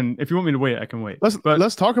on it, and if you want me to wait, I can wait.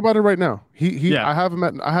 Let's talk about it right now. I have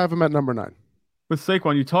him at number 9. With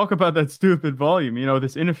Saquon, you talk about that stupid volume.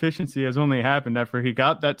 This inefficiency has only happened after he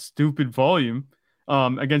got that stupid volume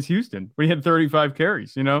against Houston, where he had 35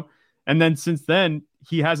 carries, and then since then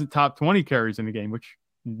he hasn't topped 20 carries in the game, which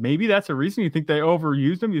maybe that's a reason. You think they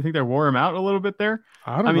overused him? You think they wore him out a little bit there?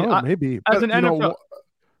 I don't know, maybe. As an NFL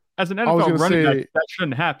running back, that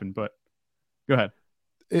shouldn't happen, but go ahead.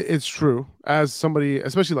 It's true. As somebody,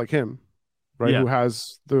 especially like him, right, who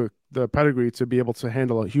has the pedigree to be able to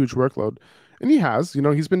handle a huge workload. And he has,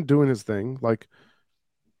 he's been doing his thing,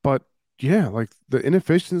 but the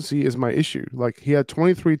inefficiency is my issue. He had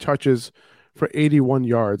 23 touches for 81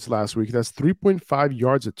 yards last week. That's 3.5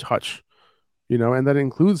 yards a touch, and that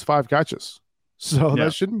includes 5 catches. So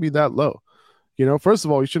that shouldn't be that low. First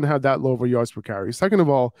of all, you shouldn't have that low of a yards per carry. Second of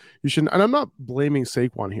all, you shouldn't, and I'm not blaming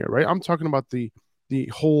Saquon here, right? I'm talking about the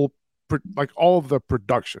whole, like all of the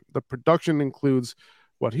production. The production includes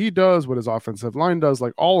what he does, what his offensive line does,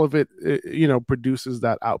 like all of it, produces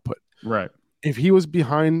that output. Right. If he was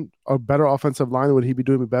behind a better offensive line, would he be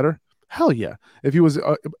doing it better? Hell yeah. If he was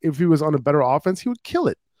on a better offense, he would kill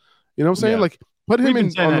it. You know what I'm saying? Yeah. Like put him on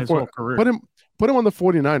the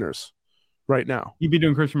 49ers right now. He'd be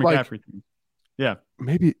doing Christian McCaffrey things. Yeah.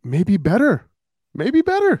 Maybe better.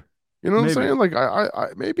 You know what I'm saying? Like I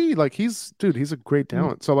maybe like he's a great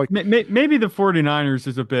talent. So like maybe the 49ers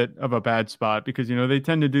is a bit of a bad spot because they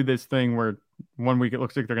tend to do this thing where one week it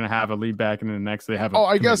looks like they're going to have a lead back and then the next they have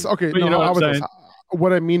I guess okay. No,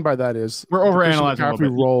 what I mean by that is we're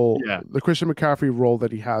overanalyzing the Christian McCaffrey role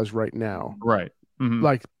that he has right now. Right. Mm-hmm.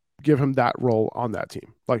 Like give him that role on that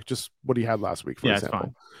team. Like just what he had last week, for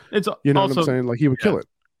example. It's fine. You know what I'm saying? Like he would kill it.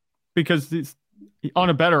 Because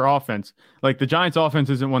on a better offense, like the Giants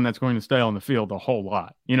offense isn't one that's going to stay on the field a whole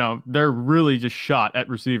lot. They're really just shot at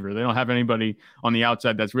receiver. They don't have anybody on the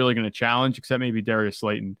outside that's really going to challenge except maybe Darius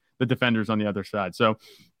Slayton, the defenders on the other side. So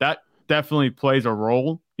that definitely plays a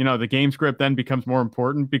role. The game script then becomes more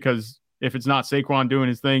important because if it's not Saquon doing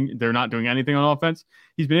his thing, they're not doing anything on offense.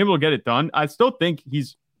 He's been able to get it done. I still think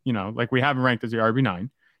he's, like we have him ranked as the RB9.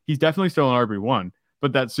 He's definitely still an RB1,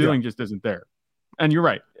 but that ceiling just isn't there. And you're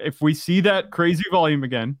right. If we see that crazy volume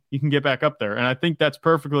again, he can get back up there. And I think that's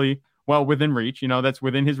perfectly well within reach. That's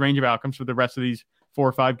within his range of outcomes for the rest of these 4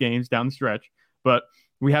 or 5 games down the stretch. But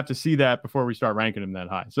we have to see that before we start ranking him that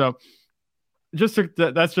high. So that's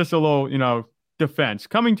just a little, defense.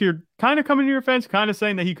 Coming to your fence, kind of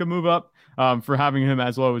saying that he could move up for having him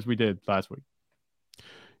as low as we did last week.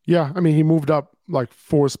 Yeah. I mean, he moved up like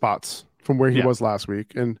 4 spots from where he was last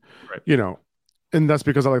week. And, and that's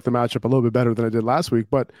because I like the matchup a little bit better than I did last week.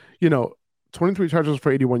 But, 23 touches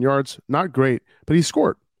for 81 yards, not great, but he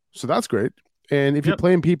scored. So that's great. And if you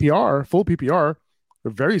play in PPR, full PPR,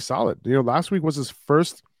 they're very solid. Last week was his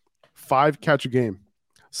first 5-catch game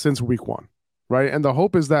since week 1, right? And the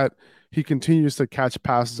hope is that he continues to catch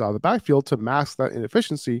passes out of the backfield to mask that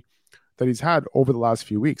inefficiency that he's had over the last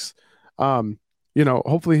few weeks.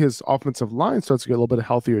 Hopefully his offensive line starts to get a little bit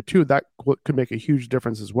healthier too. That could make a huge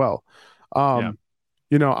difference as well. I'm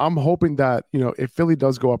hoping that, if Philly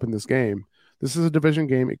does go up in this game, this is a division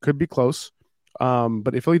game. It could be close.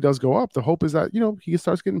 But if Philly does go up, the hope is that, he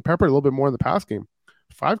starts getting peppered a little bit more in the pass game.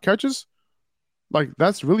 5 catches, like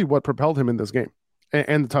that's really what propelled him in this game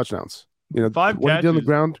and the touchdowns. 5 what catches, he did on the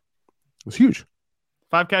ground was huge.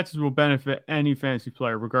 5 catches will benefit any fantasy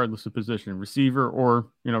player, regardless of position, receiver or,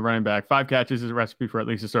 running back. 5 catches is a recipe for at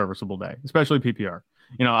least a serviceable day, especially PPR.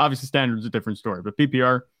 Obviously standard is a different story, but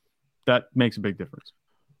PPR, that makes a big difference.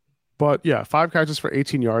 But yeah, 5 catches for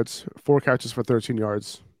 18 yards, 4 catches for 13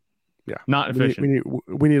 yards. Yeah. Not efficient.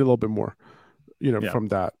 We need a little bit more, from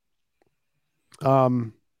that.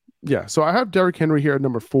 So I have Derrick Henry here at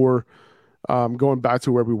number 4. Going back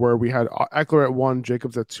to where we were, we had Eckler at 1,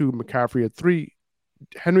 Jacobs at 2, McCaffrey at 3,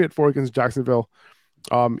 Henry at 4 against Jacksonville.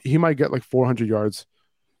 He might get like 400 yards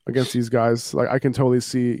against these guys. Like I can totally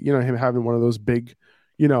see, him having one of those big,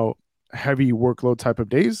 heavy workload type of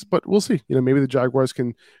days, but we'll see. Maybe the Jaguars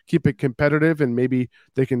can keep it competitive and maybe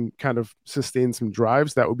they can kind of sustain some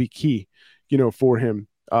drives. That would be key, for him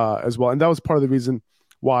as well. And that was part of the reason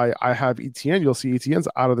why I have ETN. You'll see ETN's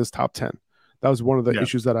out of this top 10. That was one of the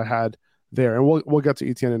issues that I had there. And we'll get to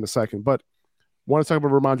ETN in a second, but I want to talk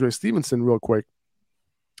about Ramondre Stevenson real quick.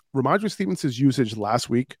 Ramondre Stevenson's usage last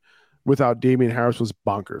week without Damian Harris was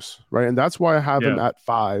bonkers, right? And that's why I have him at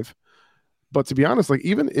 5. But to be honest, like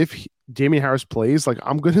even if Damian Harris plays, like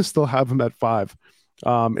I'm going to still have him at 5.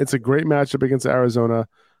 It's a great matchup against Arizona.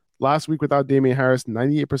 Last week without Damian Harris,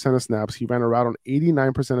 98% of snaps. He ran a route on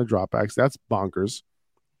 89% of dropbacks. That's bonkers.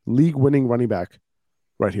 League-winning running back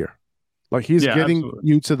right here. Like he's getting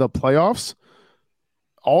you to the playoffs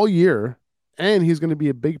all year, and he's going to be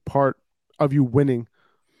a big part of you winning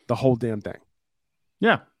the whole damn thing.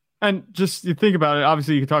 Yeah. And just you think about it,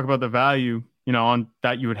 obviously you can talk about the value, on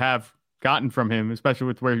that you would have gotten from him, especially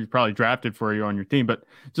with where he's probably drafted for you on your team. But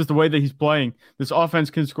just the way that he's playing, this offense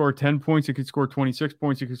can score 10 points, it could score 26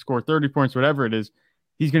 points, it could score 30 points, whatever it is,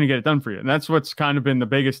 he's going to get it done for you. And that's what's kind of been the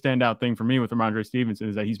biggest standout thing for me with Ramondre Stevenson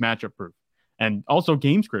is that he's matchup proof and also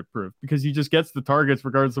game script proof because he just gets the targets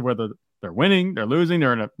regardless of whether they're winning, they're losing,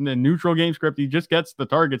 they're in a neutral game script. He just gets the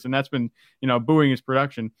targets, and that's been, buoying his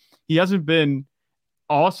production. He hasn't been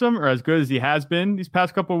awesome or as good as he has been these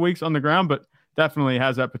past couple of weeks on the ground, but definitely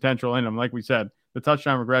has that potential in him. Like we said, the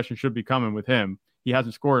touchdown regression should be coming with him. He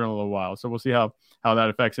hasn't scored in a little while, so we'll see how that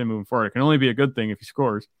affects him moving forward. It can only be a good thing if he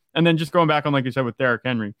scores. And then just going back on, like you said, with Derrick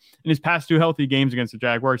Henry, in his past 2 healthy games against the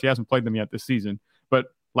Jaguars, he hasn't played them yet this season. But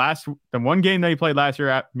the one game that he played last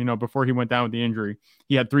year, before he went down with the injury,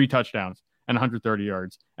 he had 3 touchdowns and 130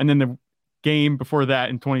 yards. And then the game before that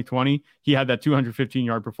in 2020, he had that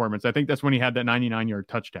 215-yard performance. I think that's when he had that 99-yard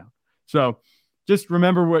touchdown. So just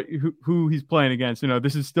remember who he's playing against.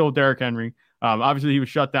 This is still Derrick Henry. Obviously, he was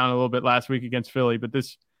shut down a little bit last week against Philly, but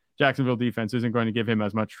this Jacksonville defense isn't going to give him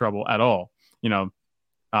as much trouble at all.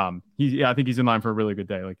 I think he's in line for a really good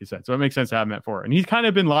day, like you said. So it makes sense to have him at 4. And he's kind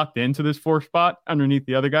of been locked into this 4th spot underneath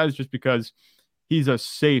the other guys just because he's a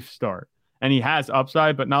safe start. And he has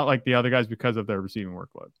upside, but not like the other guys because of their receiving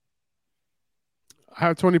workload. I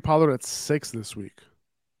have Tony Pollard at 6 this week.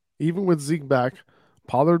 Even with Zeke back,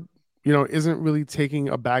 Pollard, isn't really taking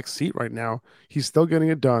a back seat right now. He's still getting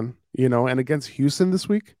it done, and against Houston this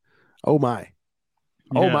week, oh my.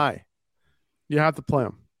 Oh my. You have to play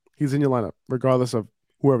him. He's in your lineup, regardless of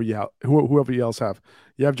whoever you else have.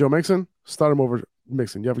 You have Joe Mixon, start him over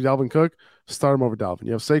Mixon. You have Dalvin Cook, start him over Dalvin.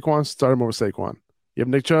 You have Saquon, start him over Saquon. You have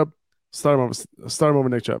Nick Chubb, start him over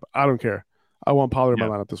Nick Chubb. I don't care. I want Pollard in my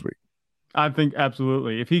lineup this week. I think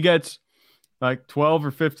absolutely. If he gets like 12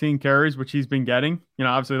 or 15 carries, which he's been getting,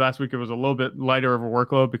 obviously last week it was a little bit lighter of a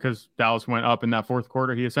workload because Dallas went up in that 4th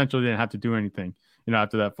quarter. He essentially didn't have to do anything,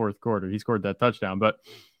 after that 4th quarter. He scored that touchdown, but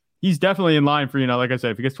he's definitely in line for, like I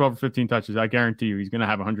said, if he gets 12 or 15 touches, I guarantee you he's going to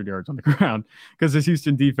have 100 yards on the ground because this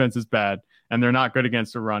Houston defense is bad and they're not good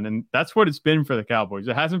against the run. And that's what it's been for the Cowboys.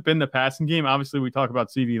 It hasn't been the passing game. Obviously, we talk about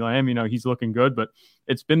CeeDee Lamb, he's looking good, but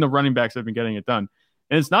it's been the running backs that have been getting it done.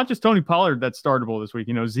 And it's not just Tony Pollard that's startable this week.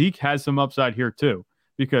 Zeke has some upside here too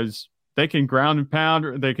because they can ground and pound,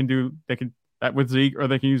 or they can that with Zeke, or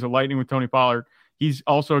they can use a lightning with Tony Pollard. He's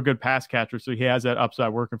also a good pass catcher, so he has that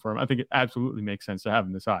upside working for him. I think it absolutely makes sense to have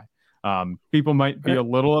him this high. People might be a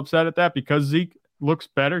little upset at that because Zeke looks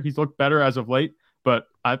better. He's looked better as of late, but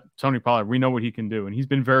Tony Pollard, we know what he can do, and he's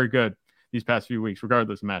been very good these past few weeks,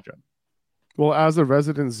 regardless of matchup. Well, as a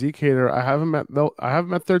resident Zeke hater, I have him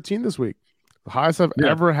at 13 this week. The highest I've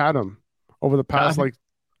ever had him over the past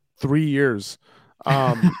 3 years.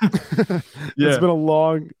 It's been a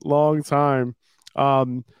long time.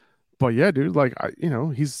 But yeah, dude,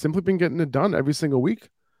 he's simply been getting it done every single week.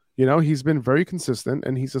 He's been very consistent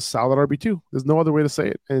and he's a solid RB2. There's no other way to say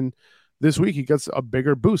it. And this week he gets a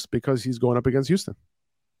bigger boost because he's going up against Houston.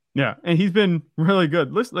 Yeah. And he's been really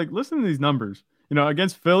good. Listen to these numbers.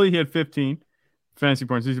 Against Philly, he had 15 fantasy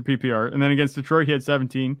points. These are PPR. And then against Detroit, he had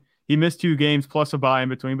 17. He missed 2 games plus a bye in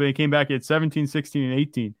between, but he came back. He had 17, 16, and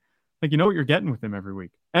 18. What you're getting with him every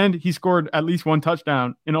week. And he scored at least 1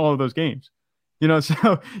 touchdown in all of those games.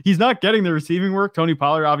 So he's not getting the receiving work. Tony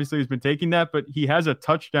Pollard obviously has been taking that, but he has a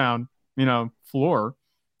touchdown, floor.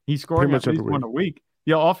 He's scoring at least 1 a week.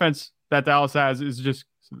 The offense that Dallas has is just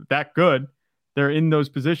that good. They're in those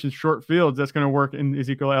positions, short fields. That's going to work in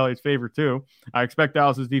Ezekiel Elliott's favor too. I expect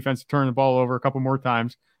Dallas's defense to turn the ball over a couple more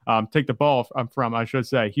times. Take the ball from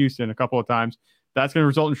Houston a couple of times. That's going to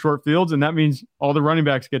result in short fields, and that means all the running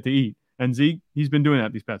backs get to eat. And Zeke, he's been doing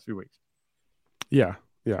that these past few weeks. Yeah.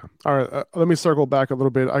 All right, let me circle back a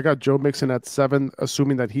little bit. I got Joe Mixon at 7,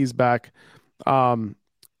 assuming that he's back.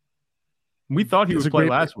 We thought he would play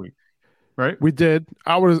last week, right? We did.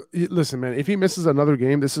 Listen, man, if he misses another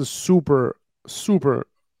game, this is super.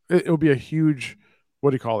 It would be a huge.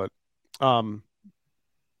 What do you call it?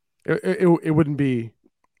 It wouldn't be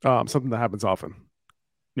something that happens often.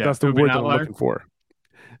 Yeah, that's the word that I'm looking for.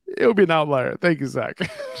 It would be an outlier. Thank you, Zach.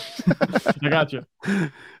 I got you.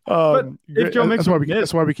 But if Joe Mixon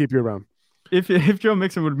that's why we keep you around. If Joe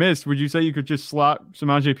Mixon would miss, would you say you could just slot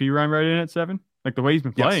Samaje Perine right in at 7? Like the way he's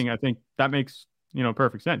been playing, I think that makes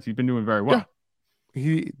perfect sense. He's been doing very well.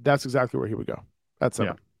 Yeah. That's exactly where he would go. That's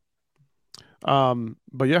 7. Yeah.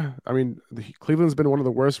 But yeah, I mean, Cleveland's been one of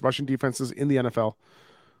the worst rushing defenses in the NFL,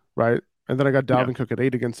 right? And then I got Dalvin Cook at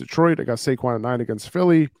 8 against Detroit. I got Saquon at 9 against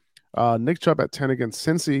Philly. Nick Chubb at 10 against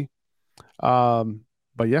Cincy.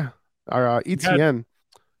 But yeah, our ETN.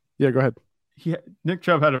 Go ahead. Nick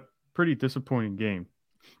Chubb had a pretty disappointing game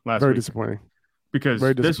last week. Very disappointing. Because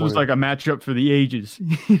this was like a matchup for the ages.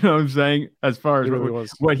 You know what I'm saying? As far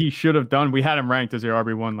as what he should have done. We had him ranked as the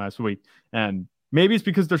RB1 last week. And maybe it's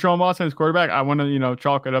because Deshaun Watson is quarterback. I want to,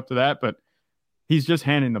 chalk it up to that. But he's just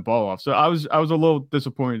handing the ball off. So I was a little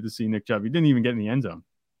disappointed to see Nick Chubb. He didn't even get in the end zone,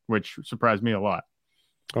 which surprised me a lot.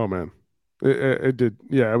 Oh, man. It did.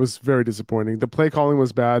 Yeah, it was very disappointing. The play calling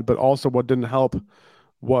was bad, but also what didn't help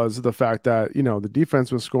was the fact that, the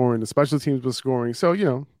defense was scoring, the special teams was scoring. So,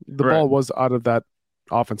 the ball was out of that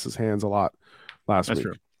offense's hands a lot last week.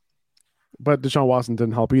 True. But Deshaun Watson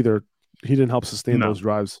didn't help either. He didn't help sustain those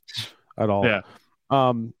drives at all. Yeah.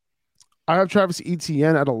 I have Travis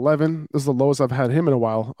Etienne at 11. This is the lowest I've had him in a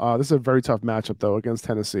while. This is a very tough matchup, though, against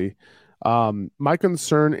Tennessee. My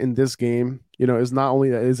concern in this game, is not only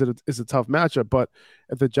that is a tough matchup, but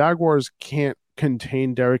if the Jaguars can't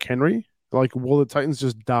contain Derrick Henry, like, will the Titans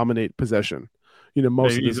just dominate possession,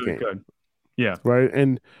 most of this game? Could. Yeah. Right.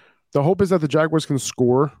 And the hope is that the Jaguars can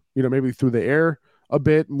score, maybe through the air a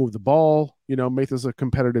bit, move the ball, make this a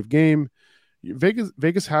competitive game.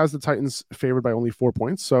 Vegas has the Titans favored by only 4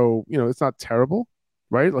 points. So, it's not terrible,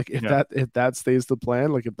 right? Like if that stays the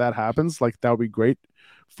plan, like if that happens, like that would be great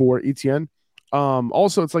for Etienne.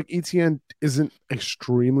 Also, it's like Etienne isn't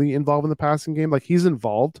extremely involved in the passing game. Like he's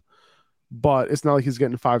involved, but it's not like he's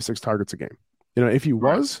getting 5-6 targets a game. If he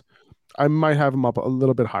was, I might have him up a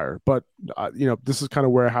little bit higher, but this is kind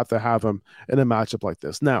of where I have to have him in a matchup like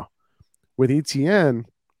this. Now, with Etienne,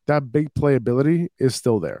 that big playability is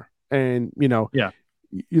still there. And,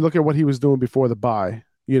 you look at what he was doing before the bye,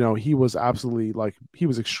 he was absolutely he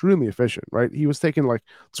was extremely efficient, right? He was taking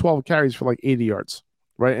 12 carries for 80 yards,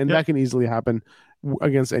 right? And that can easily happen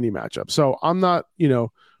against any matchup. So I'm not,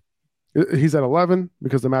 he's at 11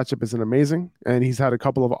 because the matchup isn't amazing. And he's had a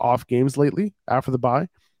couple of off games lately after the bye.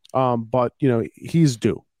 But, he's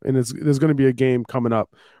due. And there's going to be a game coming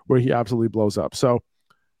up where he absolutely blows up. So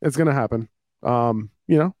it's going to happen.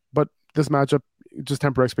 But this matchup, just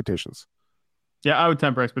temper expectations. Yeah, I would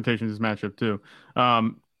temper expectations this matchup too.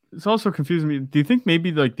 It's also confusing me. Do you think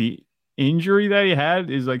maybe the injury that he had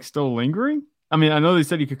is still lingering? I mean, I know they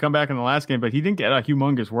said he could come back in the last game, but he didn't get a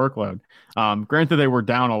humongous workload. Granted, they were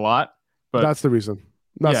down a lot, but that's the reason.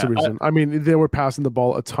 That's the reason. I mean, they were passing the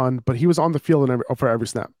ball a ton, but he was on the field for every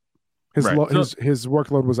snap. His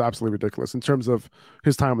workload was absolutely ridiculous in terms of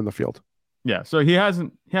his time on the field. Yeah, so he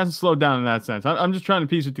hasn't slowed down in that sense. I'm just trying to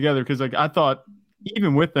piece it together because I thought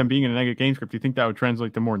even with them being in a negative game script, you think that would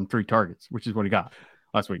translate to more than 3 targets, which is what he got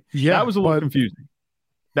last week. Yeah, that was a little confusing.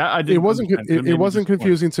 That I didn't. It wasn't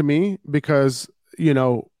confusing to me because he's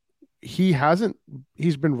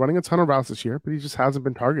been running a ton of routes this year, but he just hasn't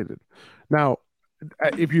been targeted. Now,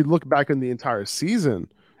 if you look back in the entire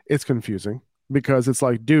season, it's confusing because it's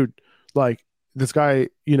dude, this guy,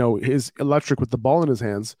 is electric with the ball in his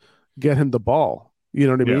hands. Get him the ball. You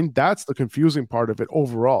know what I mean? That's the confusing part of it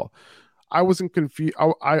overall. I wasn't confused.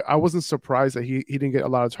 I wasn't surprised that he didn't get a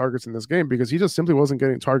lot of targets in this game because he just simply wasn't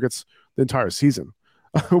getting targets the entire season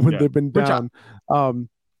when they've been down.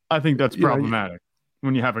 I think that's problematic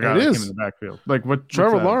when you have a guy like him in the backfield.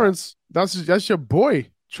 Trevor Lawrence, that's your boy,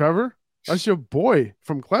 Trevor. That's your boy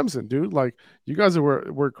from Clemson, dude. You guys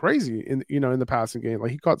were crazy in the passing game.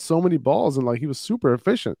 He caught so many balls and he was super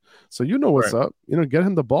efficient. So what's up. Get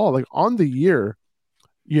him the ball. On the year,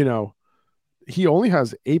 he only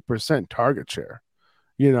has 8% target share.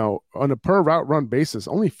 On a per route run basis,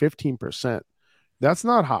 only 15%. That's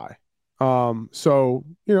not high. So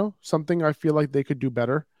something I feel like they could do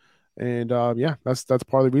better. And that's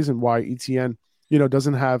part of the reason why Etienne,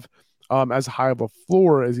 doesn't have as high of a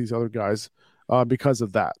floor as these other guys because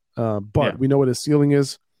of that. But we know what his ceiling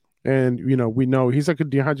is. And, we know he's like a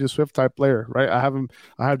DeAndre Swift type player, right? I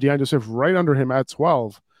have DeAndre Swift right under him at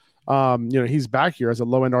 12. He's back here as a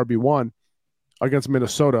low end RB1 against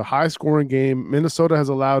Minnesota. High scoring game. Minnesota has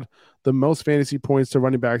allowed the most fantasy points to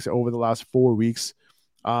running backs over the last 4 weeks.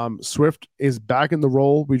 Swift is back in the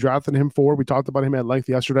role we drafted him for. We talked about him at length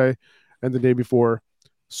yesterday and the day before.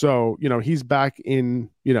 So, he's back in,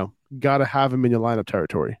 got to have him in your lineup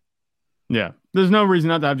territory. Yeah. There's no reason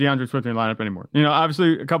not to have DeAndre Swift in your lineup anymore.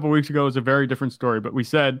 Obviously a couple of weeks ago was a very different story, but we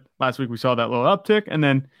said last week we saw that little uptick. And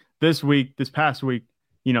then this past week,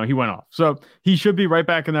 he went off. So he should be right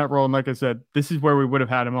back in that role. And like I said, this is where we would have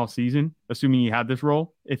had him all season, assuming he had this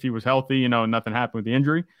role if he was healthy, and nothing happened with the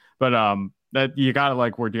injury. But that you got to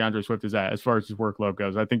like where DeAndre Swift is at as far as his workload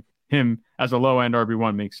goes. I think him as a low end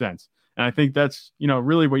RB1 makes sense. And I think that's,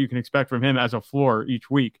 really what you can expect from him as a floor each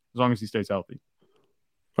week, as long as he stays healthy.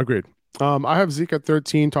 Agreed. I have Zeke at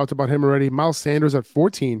 13, talked about him already. Miles Sanders at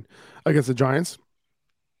 14 against the Giants.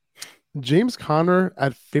 James Conner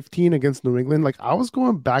at 15 against New England. I was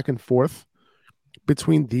going back and forth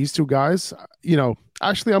between these two guys.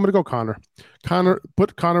 Actually, I'm going to go Conner.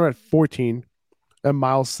 Put Conner at 14 and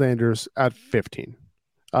Miles Sanders at 15.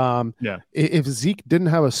 If Zeke didn't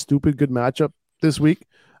have a stupid good matchup this week,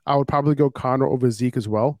 I would probably go Conner over Zeke as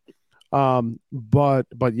well. But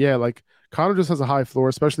Conner just has a high floor,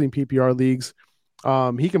 especially in PPR leagues.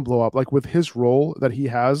 He can blow up. With his role that he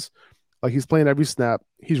has, he's playing every snap.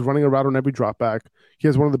 He's running a route on every drop back. He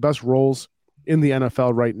has one of the best roles in the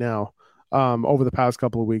NFL right now over the past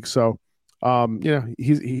couple of weeks. So,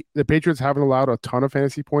 the Patriots haven't allowed a ton of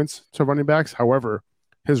fantasy points to running backs. However,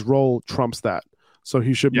 his role trumps that. so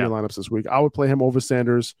he should be in lineups this week. I would play him over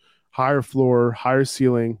Sanders. Higher floor, higher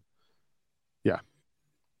ceiling.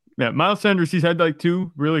 Yeah, Miles Sanders, he's had like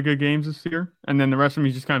 2 really good games this year, and then the rest of them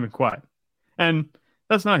he's just kind of been quiet. And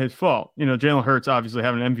that's not his fault. Jalen Hurts obviously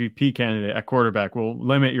having an MVP candidate at quarterback will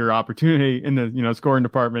limit your opportunity in the scoring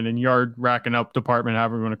department and yard racking up department,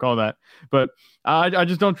 however you want to call that. But I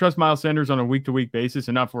just don't trust Miles Sanders on a week-to-week basis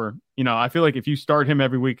enough where, I feel like if you start him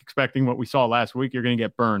every week expecting what we saw last week, you're going to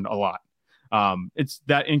get burned a lot. It's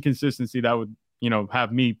that inconsistency that would,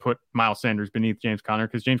 have me put Miles Sanders beneath James Conner,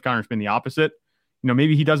 because James Conner's been the opposite.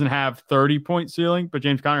 Maybe he doesn't have 30-point ceiling, but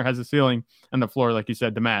James Conner has the ceiling and the floor, like you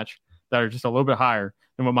said, to match, that are just a little bit higher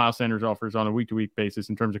than what Miles Sanders offers on a week-to-week basis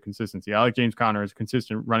in terms of consistency. I like James Conner as a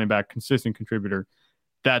consistent running back, consistent contributor.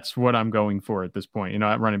 That's what I'm going for at this point,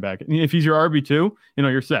 at running back. If he's your RB2,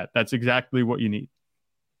 you're set. That's exactly what you need.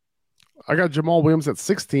 I got Jamal Williams at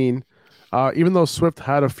 16. Even though Swift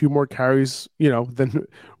had a few more carries, than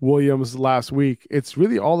Williams last week, it's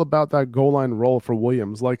really all about that goal line role for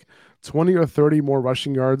Williams. Like 20 or 30 more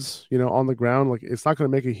rushing yards, on the ground, like it's not going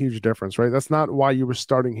to make a huge difference, right? That's not why you were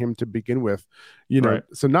starting him to begin with, Right.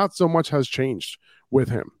 So not so much has changed with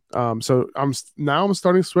him. So I'm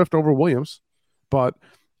starting Swift over Williams, but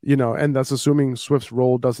and that's assuming Swift's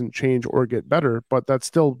role doesn't change or get better, but that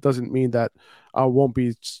still doesn't mean that I won't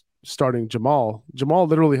be starting Jamal. Jamal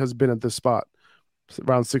literally has been at this spot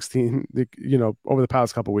around 16, over the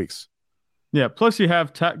past couple weeks. Yeah, plus you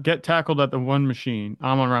have get tackled at the one machine,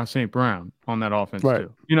 Amon-Ra St. Brown on that offense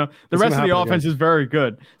too. The rest of the offense is very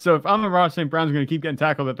good. So if Amon-Ra St. Brown's going to keep getting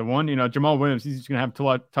tackled at the one, Jamal Williams, he's going to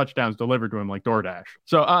have touchdowns delivered to him like DoorDash.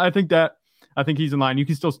 So I think he's in line. You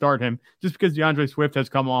can still start him just because DeAndre Swift has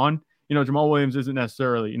come on. Jamal Williams isn't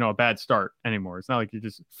necessarily, a bad start anymore. It's not like you're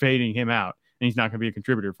just fading him out and he's not going to be a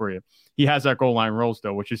contributor for you. He has that goal line role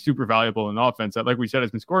still, which is super valuable in the offense that, like we said,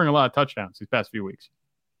 has been scoring a lot of touchdowns these past few weeks.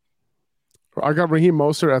 I got Raheem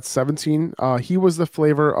Mostert at 17. He was the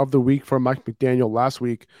flavor of the week for Mike McDaniel last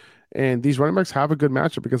week, and these running backs have a good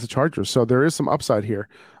matchup against the Chargers, so there is some upside here.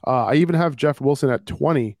 I even have Jeff Wilson at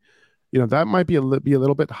 20. That might be a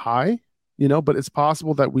little bit high, but it's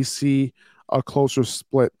possible that we see a closer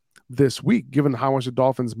split this week, given how much the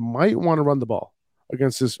Dolphins might want to run the ball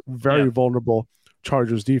against this very vulnerable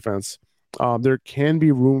Chargers defense. There can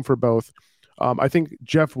be room for both. I think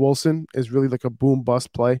Jeff Wilson is really like a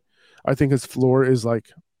boom-bust play. I think his floor is like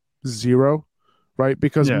 0, right?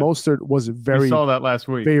 Because Mostert was very saw that last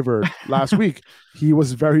week. Favored last week. He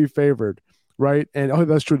was very favored, right? And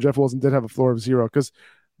that's true. Jeff Wilson did have a floor of 0 because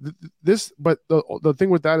but the thing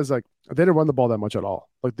with that is like they didn't run the ball that much at all.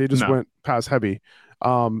 Like they just went pass heavy.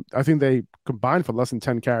 I think they combined for less than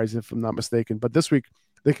 10 carries, if I'm not mistaken. But this week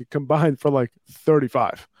they could combine for like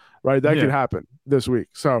 35, right? That could happen this week.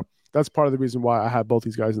 So that's part of the reason why I have both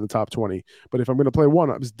these guys in the top 20. But if I'm going to play one,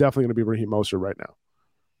 it's definitely going to be Raheem Mostert right now.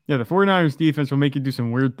 Yeah, the 49ers defense will make you do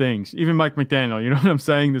some weird things. Even Mike McDaniel, you know what I'm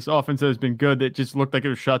saying? This offense has been good. It just looked like it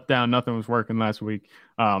was shut down. Nothing was working last week.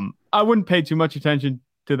 I wouldn't pay too much attention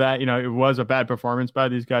to that. It was a bad performance by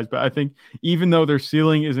these guys. But I think even though their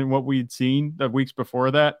ceiling isn't what we'd seen the weeks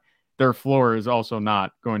before that, their floor is also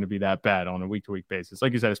not going to be that bad on a week-to-week basis.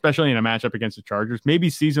 Like you said, especially in a matchup against the Chargers. Maybe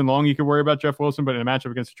season long you could worry about Jeff Wilson, but in a matchup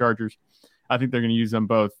against the Chargers, I think they're going to use them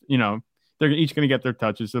both. They're each going to get their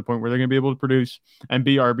touches to the point where they're going to be able to produce and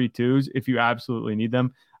be RB2s if you absolutely need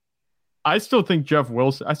them. I still like Jeff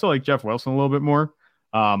Wilson a little bit more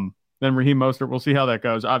than Raheem Mostert. We'll see how that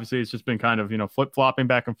goes. Obviously, it's just been kind of, flip-flopping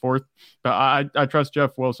back and forth. But I trust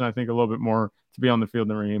Jeff Wilson, I think, a little bit more to be on the field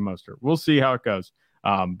than Raheem Mostert. We'll see how it goes.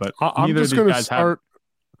 But I'm just going to start.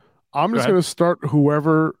 I'm just going to start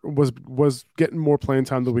whoever was getting more playing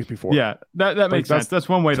time the week before. Yeah, that makes sense. That's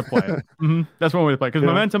one way to play it. That's one way to play because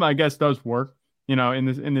momentum, I guess, does work.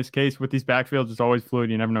 In this case with these backfields, it's always fluid.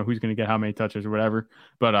 You never know who's going to get how many touches or whatever.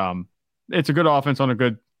 But it's a good offense on a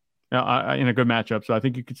good in a good matchup. So I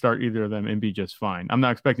think you could start either of them and be just fine. I'm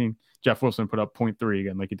not expecting Jeff Wilson to put up 0.3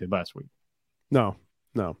 again like he did last week. No.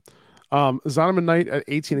 Zonovan Knight at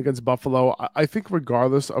 18 against Buffalo. I think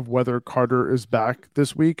regardless of whether Carter is back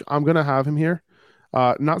this week, I'm going to have him here.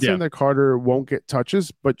 Not saying that Carter won't get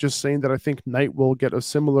touches, but just saying that I think Knight will get a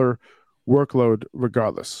similar workload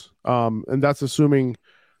regardless. And that's assuming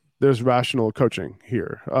there's rational coaching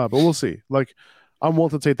here. But we'll see. Like, I'm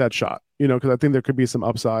willing to take that shot, because I think there could be some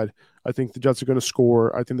upside. I think the Jets are going to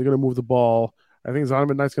score. I think they're going to move the ball. I think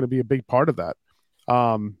Zonovan Knight's going to be a big part of that.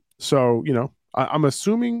 I'm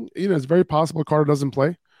assuming, it's very possible Carter doesn't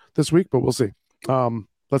play this week, but we'll see.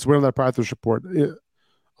 Let's wait on that practice report. I'm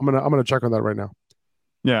gonna check on that right now.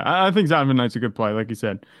 Yeah, I think Zonovan Knight's a good play. Like you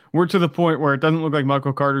said, we're to the point where it doesn't look like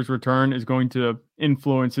Michael Carter's return is going to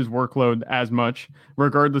influence his workload as much.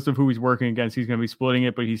 Regardless of who he's working against, he's going to be splitting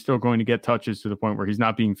it, but he's still going to get touches to the point where he's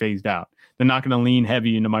not being phased out. They're not going to lean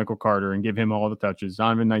heavy into Michael Carter and give him all the touches.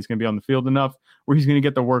 Zonovan Knight's going to be on the field enough where he's going to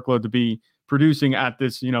get the workload to be producing at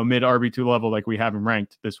this, mid RB2 level like we have him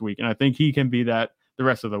ranked this week. And I think he can be that the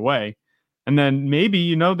rest of the way. And then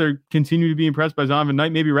maybe, they're continue to be impressed by Zonovan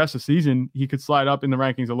Knight. Maybe rest of the season, he could slide up in the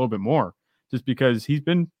rankings a little bit more just because he's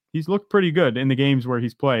looked pretty good in the games where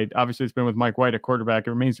he's played. Obviously, it's been with Mike White at quarterback. It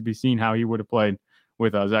remains to be seen how he would have played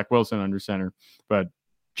with Zach Wilson under center. But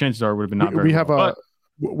chances are it would have been not very we have well.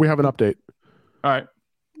 We have an update. All right.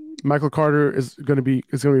 Michael Carter is going to be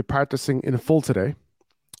practicing in full today.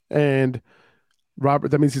 And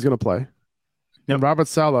that means he's going to play. Yep. And Robert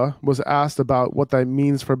Saleh was asked about what that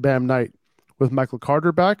means for Bam Knight with Michael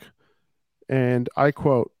Carter back, and I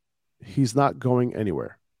quote, "He's not going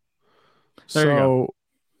anywhere." There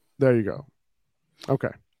you go. Okay.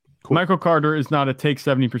 Cool. Michael Carter is not a take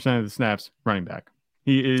 70% of the snaps running back.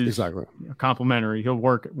 He is exactly complementary. He'll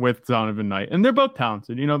work with Zonovan Knight, and they're both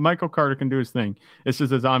talented. Michael Carter can do his thing. It's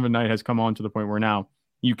just that Zonovan Knight has come on to the point where now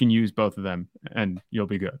you can use both of them, and you'll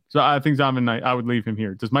be good. So I think Zonovan Knight, I would leave him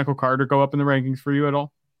here. Does Michael Carter go up in the rankings for you at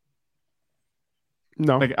all?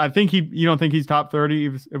 No. I think you don't think he's top 30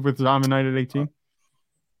 with Zonovan Knight at 18?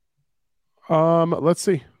 Let's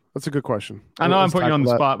see. That's a good question. I know I'm putting you on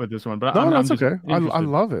the spot with this one, but that's okay. I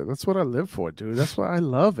love it. That's what I live for, dude. That's what I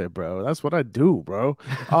love it, bro. That's what I do, bro.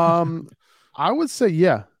 I would say,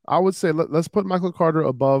 yeah. I would say let's put Michael Carter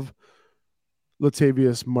above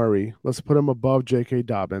Latavius Murray. Let's put him above J.K.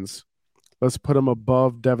 Dobbins. Let's put him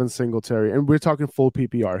above Devin Singletary. And we're talking full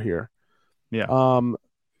PPR here. Yeah.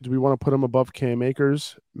 Do we want to put him above Cam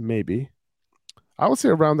Akers? Maybe. I would say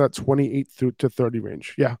around that 28 to 30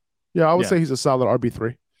 range. Yeah. Yeah, I would say he's a solid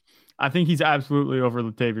RB3. I think he's absolutely over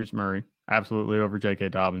Latavius Murray, absolutely over J.K.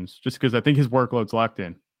 Dobbins, just because I think his workload's locked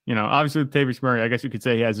in. Obviously Latavius Murray, I guess you could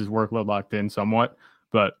say he has his workload locked in somewhat,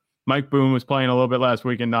 but Mike Boone was playing a little bit last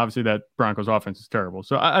week, and obviously that Broncos offense is terrible.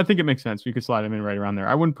 So I think it makes sense. You could slide him in right around there.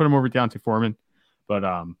 I wouldn't put him over D'Onta Foreman, but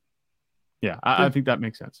I think that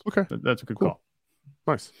makes sense. Okay. That's a good call.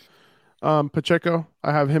 Nice. Pacheco,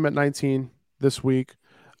 I have him at 19 this week,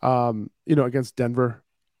 against Denver.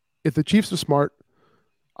 If the Chiefs are smart,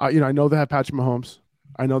 I know they have Patrick Mahomes.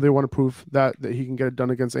 I know they want to prove that he can get it done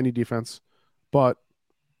against any defense, but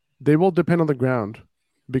they will depend on the ground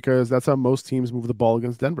because that's how most teams move the ball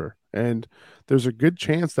against Denver. And there's a good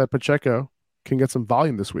chance that Pacheco can get some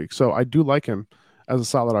volume this week. So I do like him as a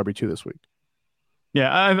solid RB2 this week. Yeah,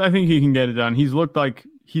 I think he can get it done. He's looked like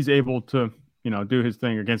he's able to, do his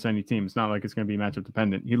thing against any team. It's not like it's going to be matchup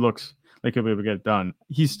dependent. He looks like he'll be able to get it done.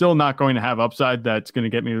 He's still not going to have upside that's going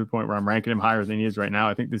to get me to the point where I'm ranking him higher than he is right now.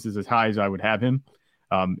 I think this is as high as I would have him.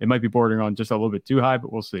 It might be bordering on just a little bit too high,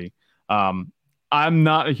 but we'll see. I'm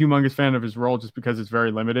not a humongous fan of his role just because it's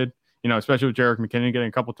very limited, especially with Jerick McKinnon getting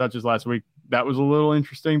a couple touches last week. That was a little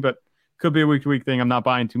interesting, but could be a week-to-week thing. I'm not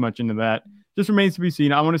buying too much into that. Just remains to be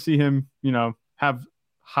seen. I want to see him, have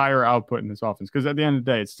higher output in this offense because at the end of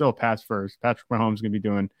the day, it's still pass first. Patrick Mahomes is going to be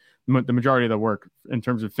doing the majority of the work in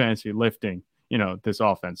terms of fantasy lifting, this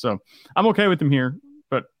offense. So I'm okay with him here,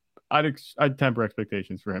 but I'd temper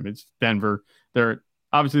expectations for him. It's Denver. They're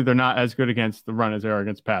not as good against the run as they are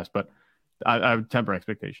against pass, but I would temper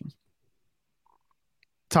expectations.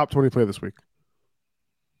 Top 20 play this week.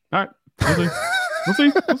 All right. We'll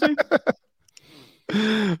see.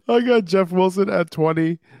 I got Jeff Wilson at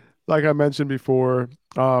 20. Like I mentioned before,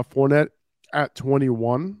 Fournette at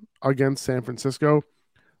 21 against San Francisco.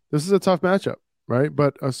 This is a tough matchup, right?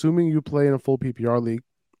 But assuming you play in a full PPR league,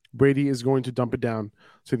 Brady is going to dump it down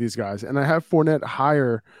to these guys. And I have Fournette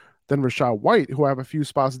higher than Rachaad White, who I have a few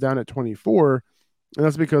spots down at 24. And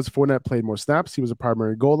that's because Fournette played more snaps. He was a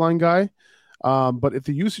primary goal line guy. But if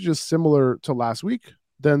the usage is similar to last week,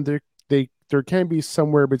 then there can be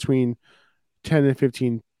somewhere between 10 and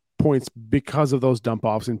 15 points because of those dump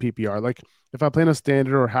offs in PPR. Like if I play in a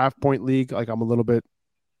standard or half point league, like I'm a little bit,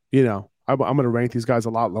 I'm going to rank these guys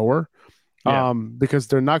a lot lower because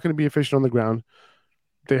they're not going to be efficient on the ground.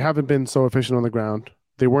 They haven't been so efficient on the ground.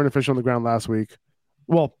 They weren't efficient on the ground last week.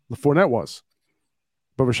 Well, Fournette was,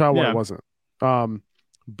 but Rachaad White wasn't.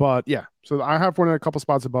 But yeah, so I have Fournette a couple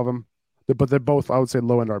spots above him, but they're both, I would say,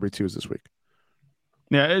 low end RB2s this week.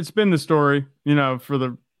 Yeah, it's been the story, for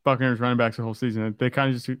the Buccaneers running backs the whole season. They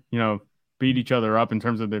kind of just, beat each other up in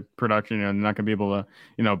terms of their production, and they're not going to be able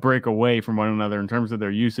to, break away from one another in terms of their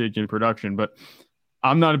usage and production. But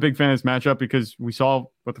I'm not a big fan of this matchup because we saw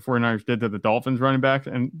what the 49ers did to the Dolphins running backs,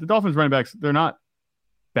 and the Dolphins running backs, they're not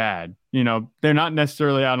bad. They're not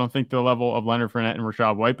necessarily, I don't think, the level of Leonard Fournette and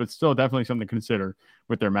Rachaad White, but still definitely something to consider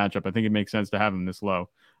with their matchup. I think it makes sense to have them this low.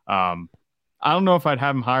 I don't know if I'd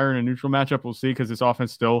have them higher in a neutral matchup. We'll see, because this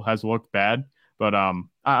offense still has looked bad, but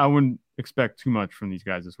I wouldn't expect too much from these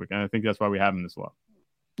guys this week. And I think that's why we have them this low.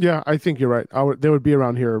 Yeah, I think you're right. They would be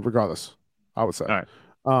around here regardless, I would say. All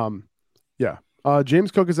right. Yeah.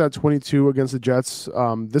 James Cook is at 22 against the Jets.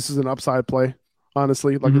 This is an upside play,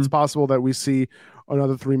 honestly. Like, it's possible that we see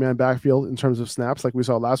another 3-man backfield in terms of snaps like we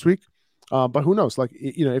saw last week. But who knows? Like,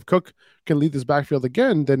 if Cook can lead this backfield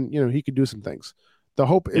again, then, he could do some things. The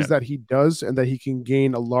hope is that he does, and that he can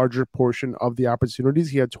gain a larger portion of the opportunities.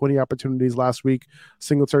 He had 20 opportunities last week.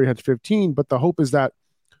 Singletary had 15, but the hope is that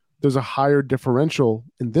there's a higher differential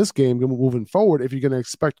in this game moving forward if you're going to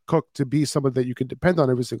expect Cook to be someone that you can depend on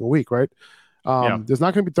every single week, right? There's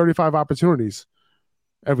not going to be 35 opportunities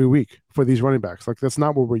every week for these running backs. Like, that's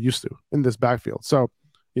not what we're used to in this backfield. So,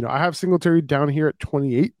 I have Singletary down here at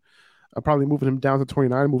 28. I'm probably moving him down to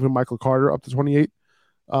 29, moving Michael Carter up to 28,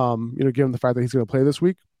 given the fact that he's going to play this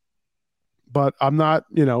week. But I'm not,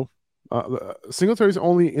 Singletary's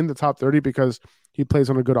only in the top 30 because he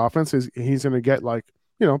plays on a good offense. He's going to get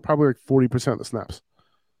probably 40% of the snaps.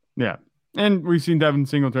 Yeah. And we've seen Devin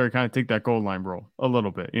Singletary kind of take that goal line role a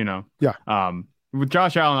little bit, Yeah. With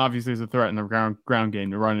Josh Allen, obviously, is a threat in the ground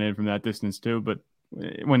game to run in from that distance too. But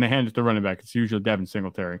when they hand it to running back, it's usually Devin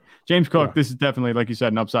Singletary. James Cook, This is definitely, like you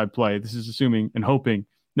said, an upside play. This is assuming and hoping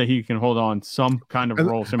that he can hold on some kind of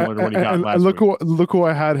role similar to what he got last week. Look who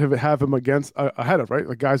I have him against ahead of, right?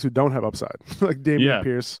 Like, guys who don't have upside, like Dameon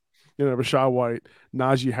Pierce, Rachaad White,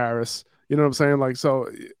 Najee Harris. You know what I'm saying? Like, so,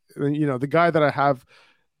 the guy that I have,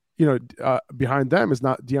 behind them is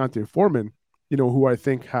not D'Onta Foreman, who I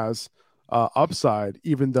think has upside,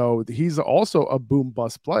 even though he's also a boom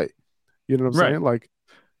bust play. You know what I'm saying? Like,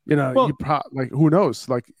 who knows?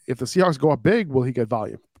 Like, if the Seahawks go up big, will he get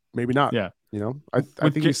volume? Maybe not. Yeah. I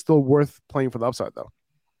think he's still worth playing for the upside, though.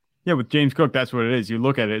 Yeah, with James Cook, that's what it is. You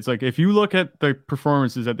look at it. It's like, if you look at the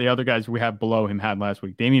performances that the other guys we have below him had last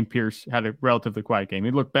week, Dameon Pierce had a relatively quiet game.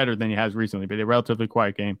 He looked better than he has recently, but a relatively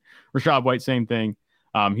quiet game. Rachaad White, same thing.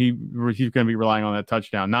 He's going to be relying on that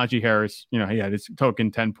touchdown. Najee Harris, he had his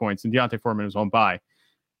token 10 points, and D'Onta Foreman was on bye.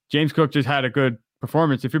 James Cook just had a good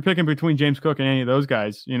performance. If you're picking between James Cook and any of those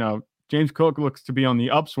guys, James Cook looks to be on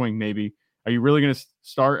the upswing maybe. Are you really going to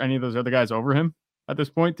start any of those other guys over him at this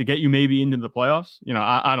point to get you maybe into the playoffs?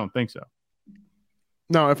 I don't think so.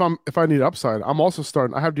 No, if I need upside, I'm also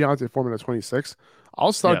starting. I have D'Onta Foreman at 26.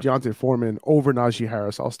 I'll start D'Onta Foreman over Najee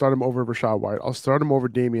Harris. I'll start him over Rachaad White. I'll start him over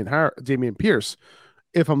Dameon Pierce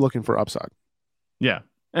if I'm looking for upside. Yeah,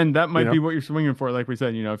 and that might be what you're swinging for. Like we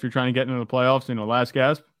said, if you're trying to get into the playoffs, last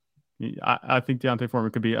gasp, I think D'Onta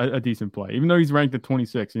Foreman could be a decent play. Even though he's ranked at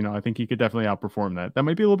 26, I think he could definitely outperform that. That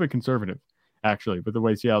might be a little bit conservative, actually, with the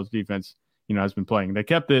way Seattle's defense, has been playing. They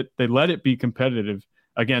kept it. They let it be competitive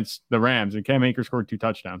against the Rams, and Cam Akers scored 2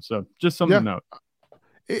 touchdowns. So just something to note.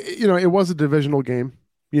 It was a divisional game,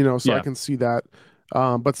 so I can see that.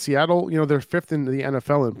 But Seattle, they're 5th in the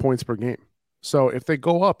NFL in points per game. So if they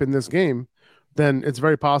go up in this game, then it's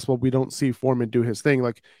very possible we don't see Foreman do his thing.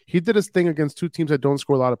 Like, he did his thing against 2 teams that don't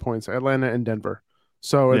score a lot of points, Atlanta and Denver.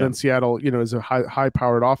 So, and then Seattle, is a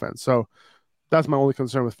high-powered offense. So that's my only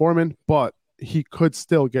concern with Foreman, but he could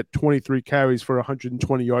still get 23 carries for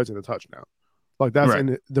 120 yards and a touchdown. Like, that's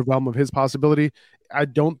in the realm of his possibility. I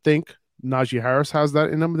don't think Najee Harris has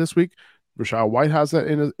that in him this week. Rachaad White has that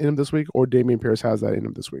in him this week, or Dameon Pierce has that in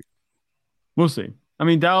him this week. We'll see. I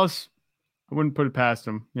mean, Dallas, I wouldn't put it past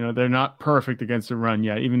them. They're not perfect against the run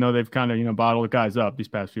yet, even though they've kind of, bottled guys up these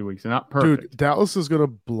past few weeks. They're not perfect. Dude, Dallas is going to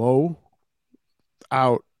blow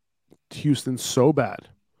out Houston so bad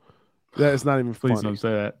that it's not even funny. Please don't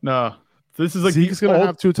say that. No. This is like Zeke's going to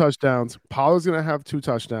have 2 touchdowns. Pollard's going to have 2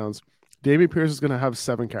 touchdowns. Dameon Pierce is going to have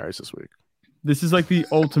 7 carries this week. This is like the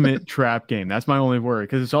ultimate trap game. That's my only worry,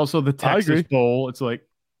 because it's also the Texas Bowl. It's like,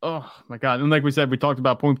 oh my God. And like we said, we talked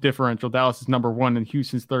about point differential. Dallas is number 1 and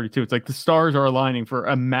Houston's 32. It's like the stars are aligning for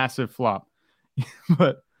a massive flop.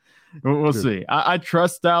 But we'll see. I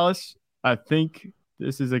trust Dallas. I think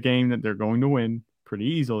this is a game that they're going to win pretty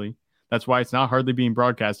easily. That's why it's not hardly being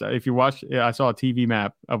broadcast. If you watch, I saw a TV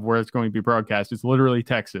map of where it's going to be broadcast. It's literally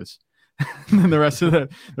Texas. And the rest of the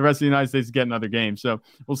United States is getting other games. So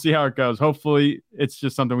we'll see how it goes. Hopefully it's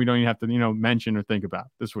just something we don't even have to, mention or think about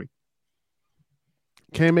this week.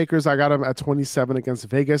 Cam Akers, I got him at 27 against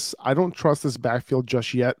Vegas. I don't trust this backfield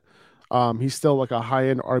just yet. He's still like a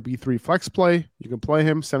high-end RB3 flex play. You can play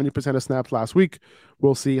him 70% of snaps last week.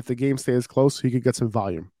 We'll see if the game stays close. He could get some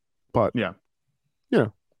volume. But,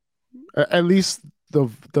 at least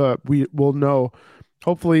we will know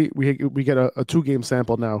hopefully we get a 2-game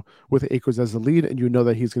sample now with Akers as the lead, and you know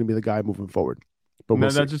that he's going to be the guy moving forward.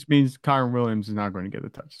 But that just means Kyren Williams is not going to get the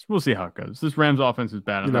touches. We'll see how it goes. This Rams offense is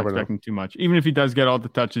bad. I'm not expecting too much. Even if he does get all the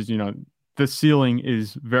touches, the ceiling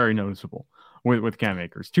is very noticeable with Cam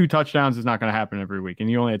Akers. 2 touchdowns is not going to happen every week, and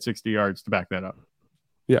he only had 60 yards to back that up.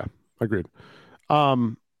 Yeah, agreed.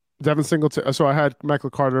 Devin Singletary. So I had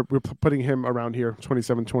Michael Carter. We're putting him around here,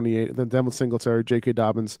 27-28. And then Devin Singletary, J.K.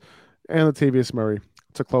 Dobbins, and Latavius Murray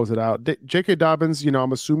to close it out. J.K. Dobbins,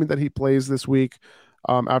 I'm assuming that he plays this week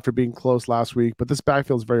after being close last week. But this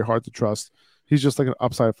backfield is very hard to trust. He's just like an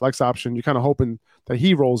upside flex option. You're kind of hoping that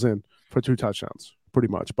he rolls in for 2 touchdowns, pretty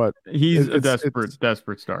much. But he's a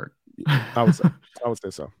desperate start. I would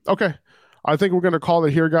say so. Okay. I think we're going to call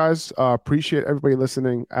it here, guys. Appreciate everybody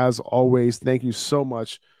listening. As always, thank you so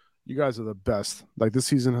much. You guys are the best. Like, this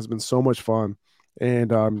season has been so much fun. And,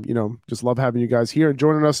 just love having you guys here and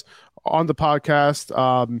joining us on the podcast.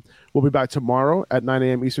 We'll be back tomorrow at 9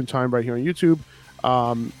 a.m. Eastern time right here on YouTube.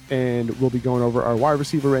 And we'll be going over our wide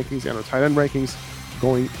receiver rankings and our tight end rankings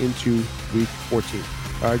going into week 14.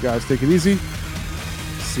 All right, guys, take it easy.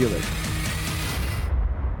 See you later.